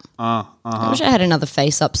 Love that. I wish I had another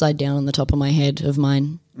face upside down on the top of my head of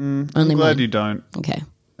mine. I'm Only glad mine. you don't. Okay.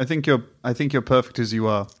 I think you're perfect as you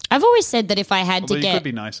are. I've always said that if I had Although to you get could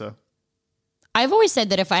be nicer. I've always said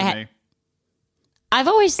that if I to had me. I've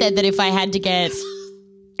always said that if I had to get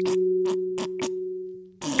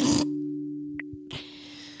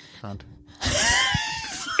Can't.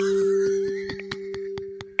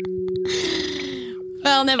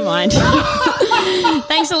 well, never mind.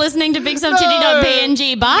 Thanks for listening to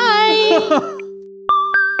BigSubTitty.png. Bye.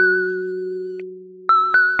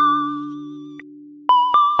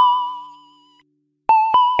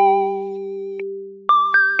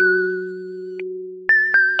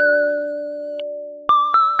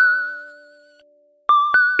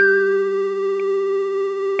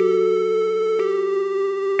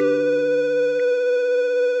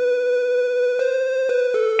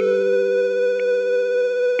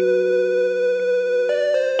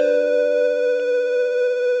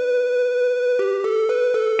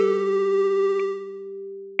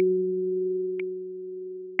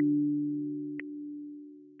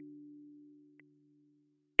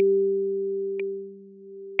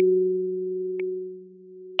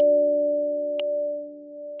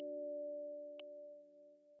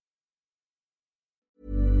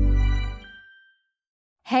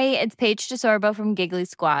 Hey, it's Paige DeSorbo from Giggly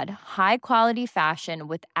Squad. High quality fashion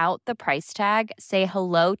without the price tag. Say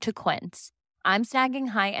hello to Quince. I'm snagging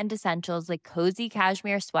high-end essentials like cozy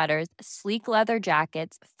cashmere sweaters, sleek leather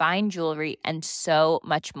jackets, fine jewelry, and so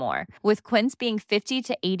much more. With Quince being 50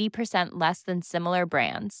 to 80% less than similar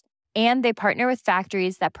brands. And they partner with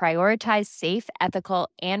factories that prioritize safe, ethical,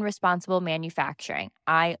 and responsible manufacturing.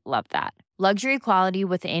 I love that. Luxury quality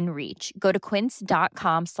within reach. Go to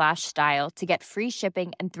quince.com/style to get free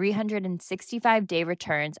shipping and 365-day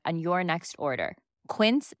returns on your next order.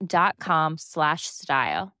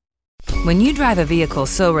 Quince.com/style. When you drive a vehicle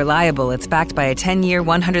so reliable it's backed by a 10-year,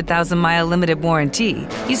 100,000-mile limited warranty,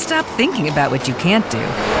 you stop thinking about what you can't do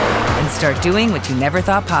and start doing what you never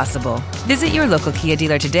thought possible. Visit your local Kia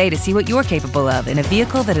dealer today to see what you're capable of in a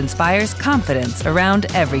vehicle that inspires confidence around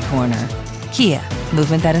every corner. Kia,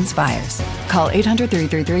 movement that inspires. Call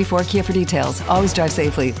 800-333-4KIA for details. Always drive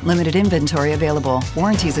safely. Limited inventory available.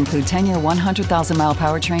 Warranties include 10-year 100,000-mile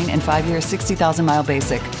powertrain and 5-year 60,000-mile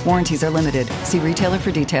basic. Warranties are limited. See retailer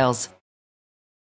for details.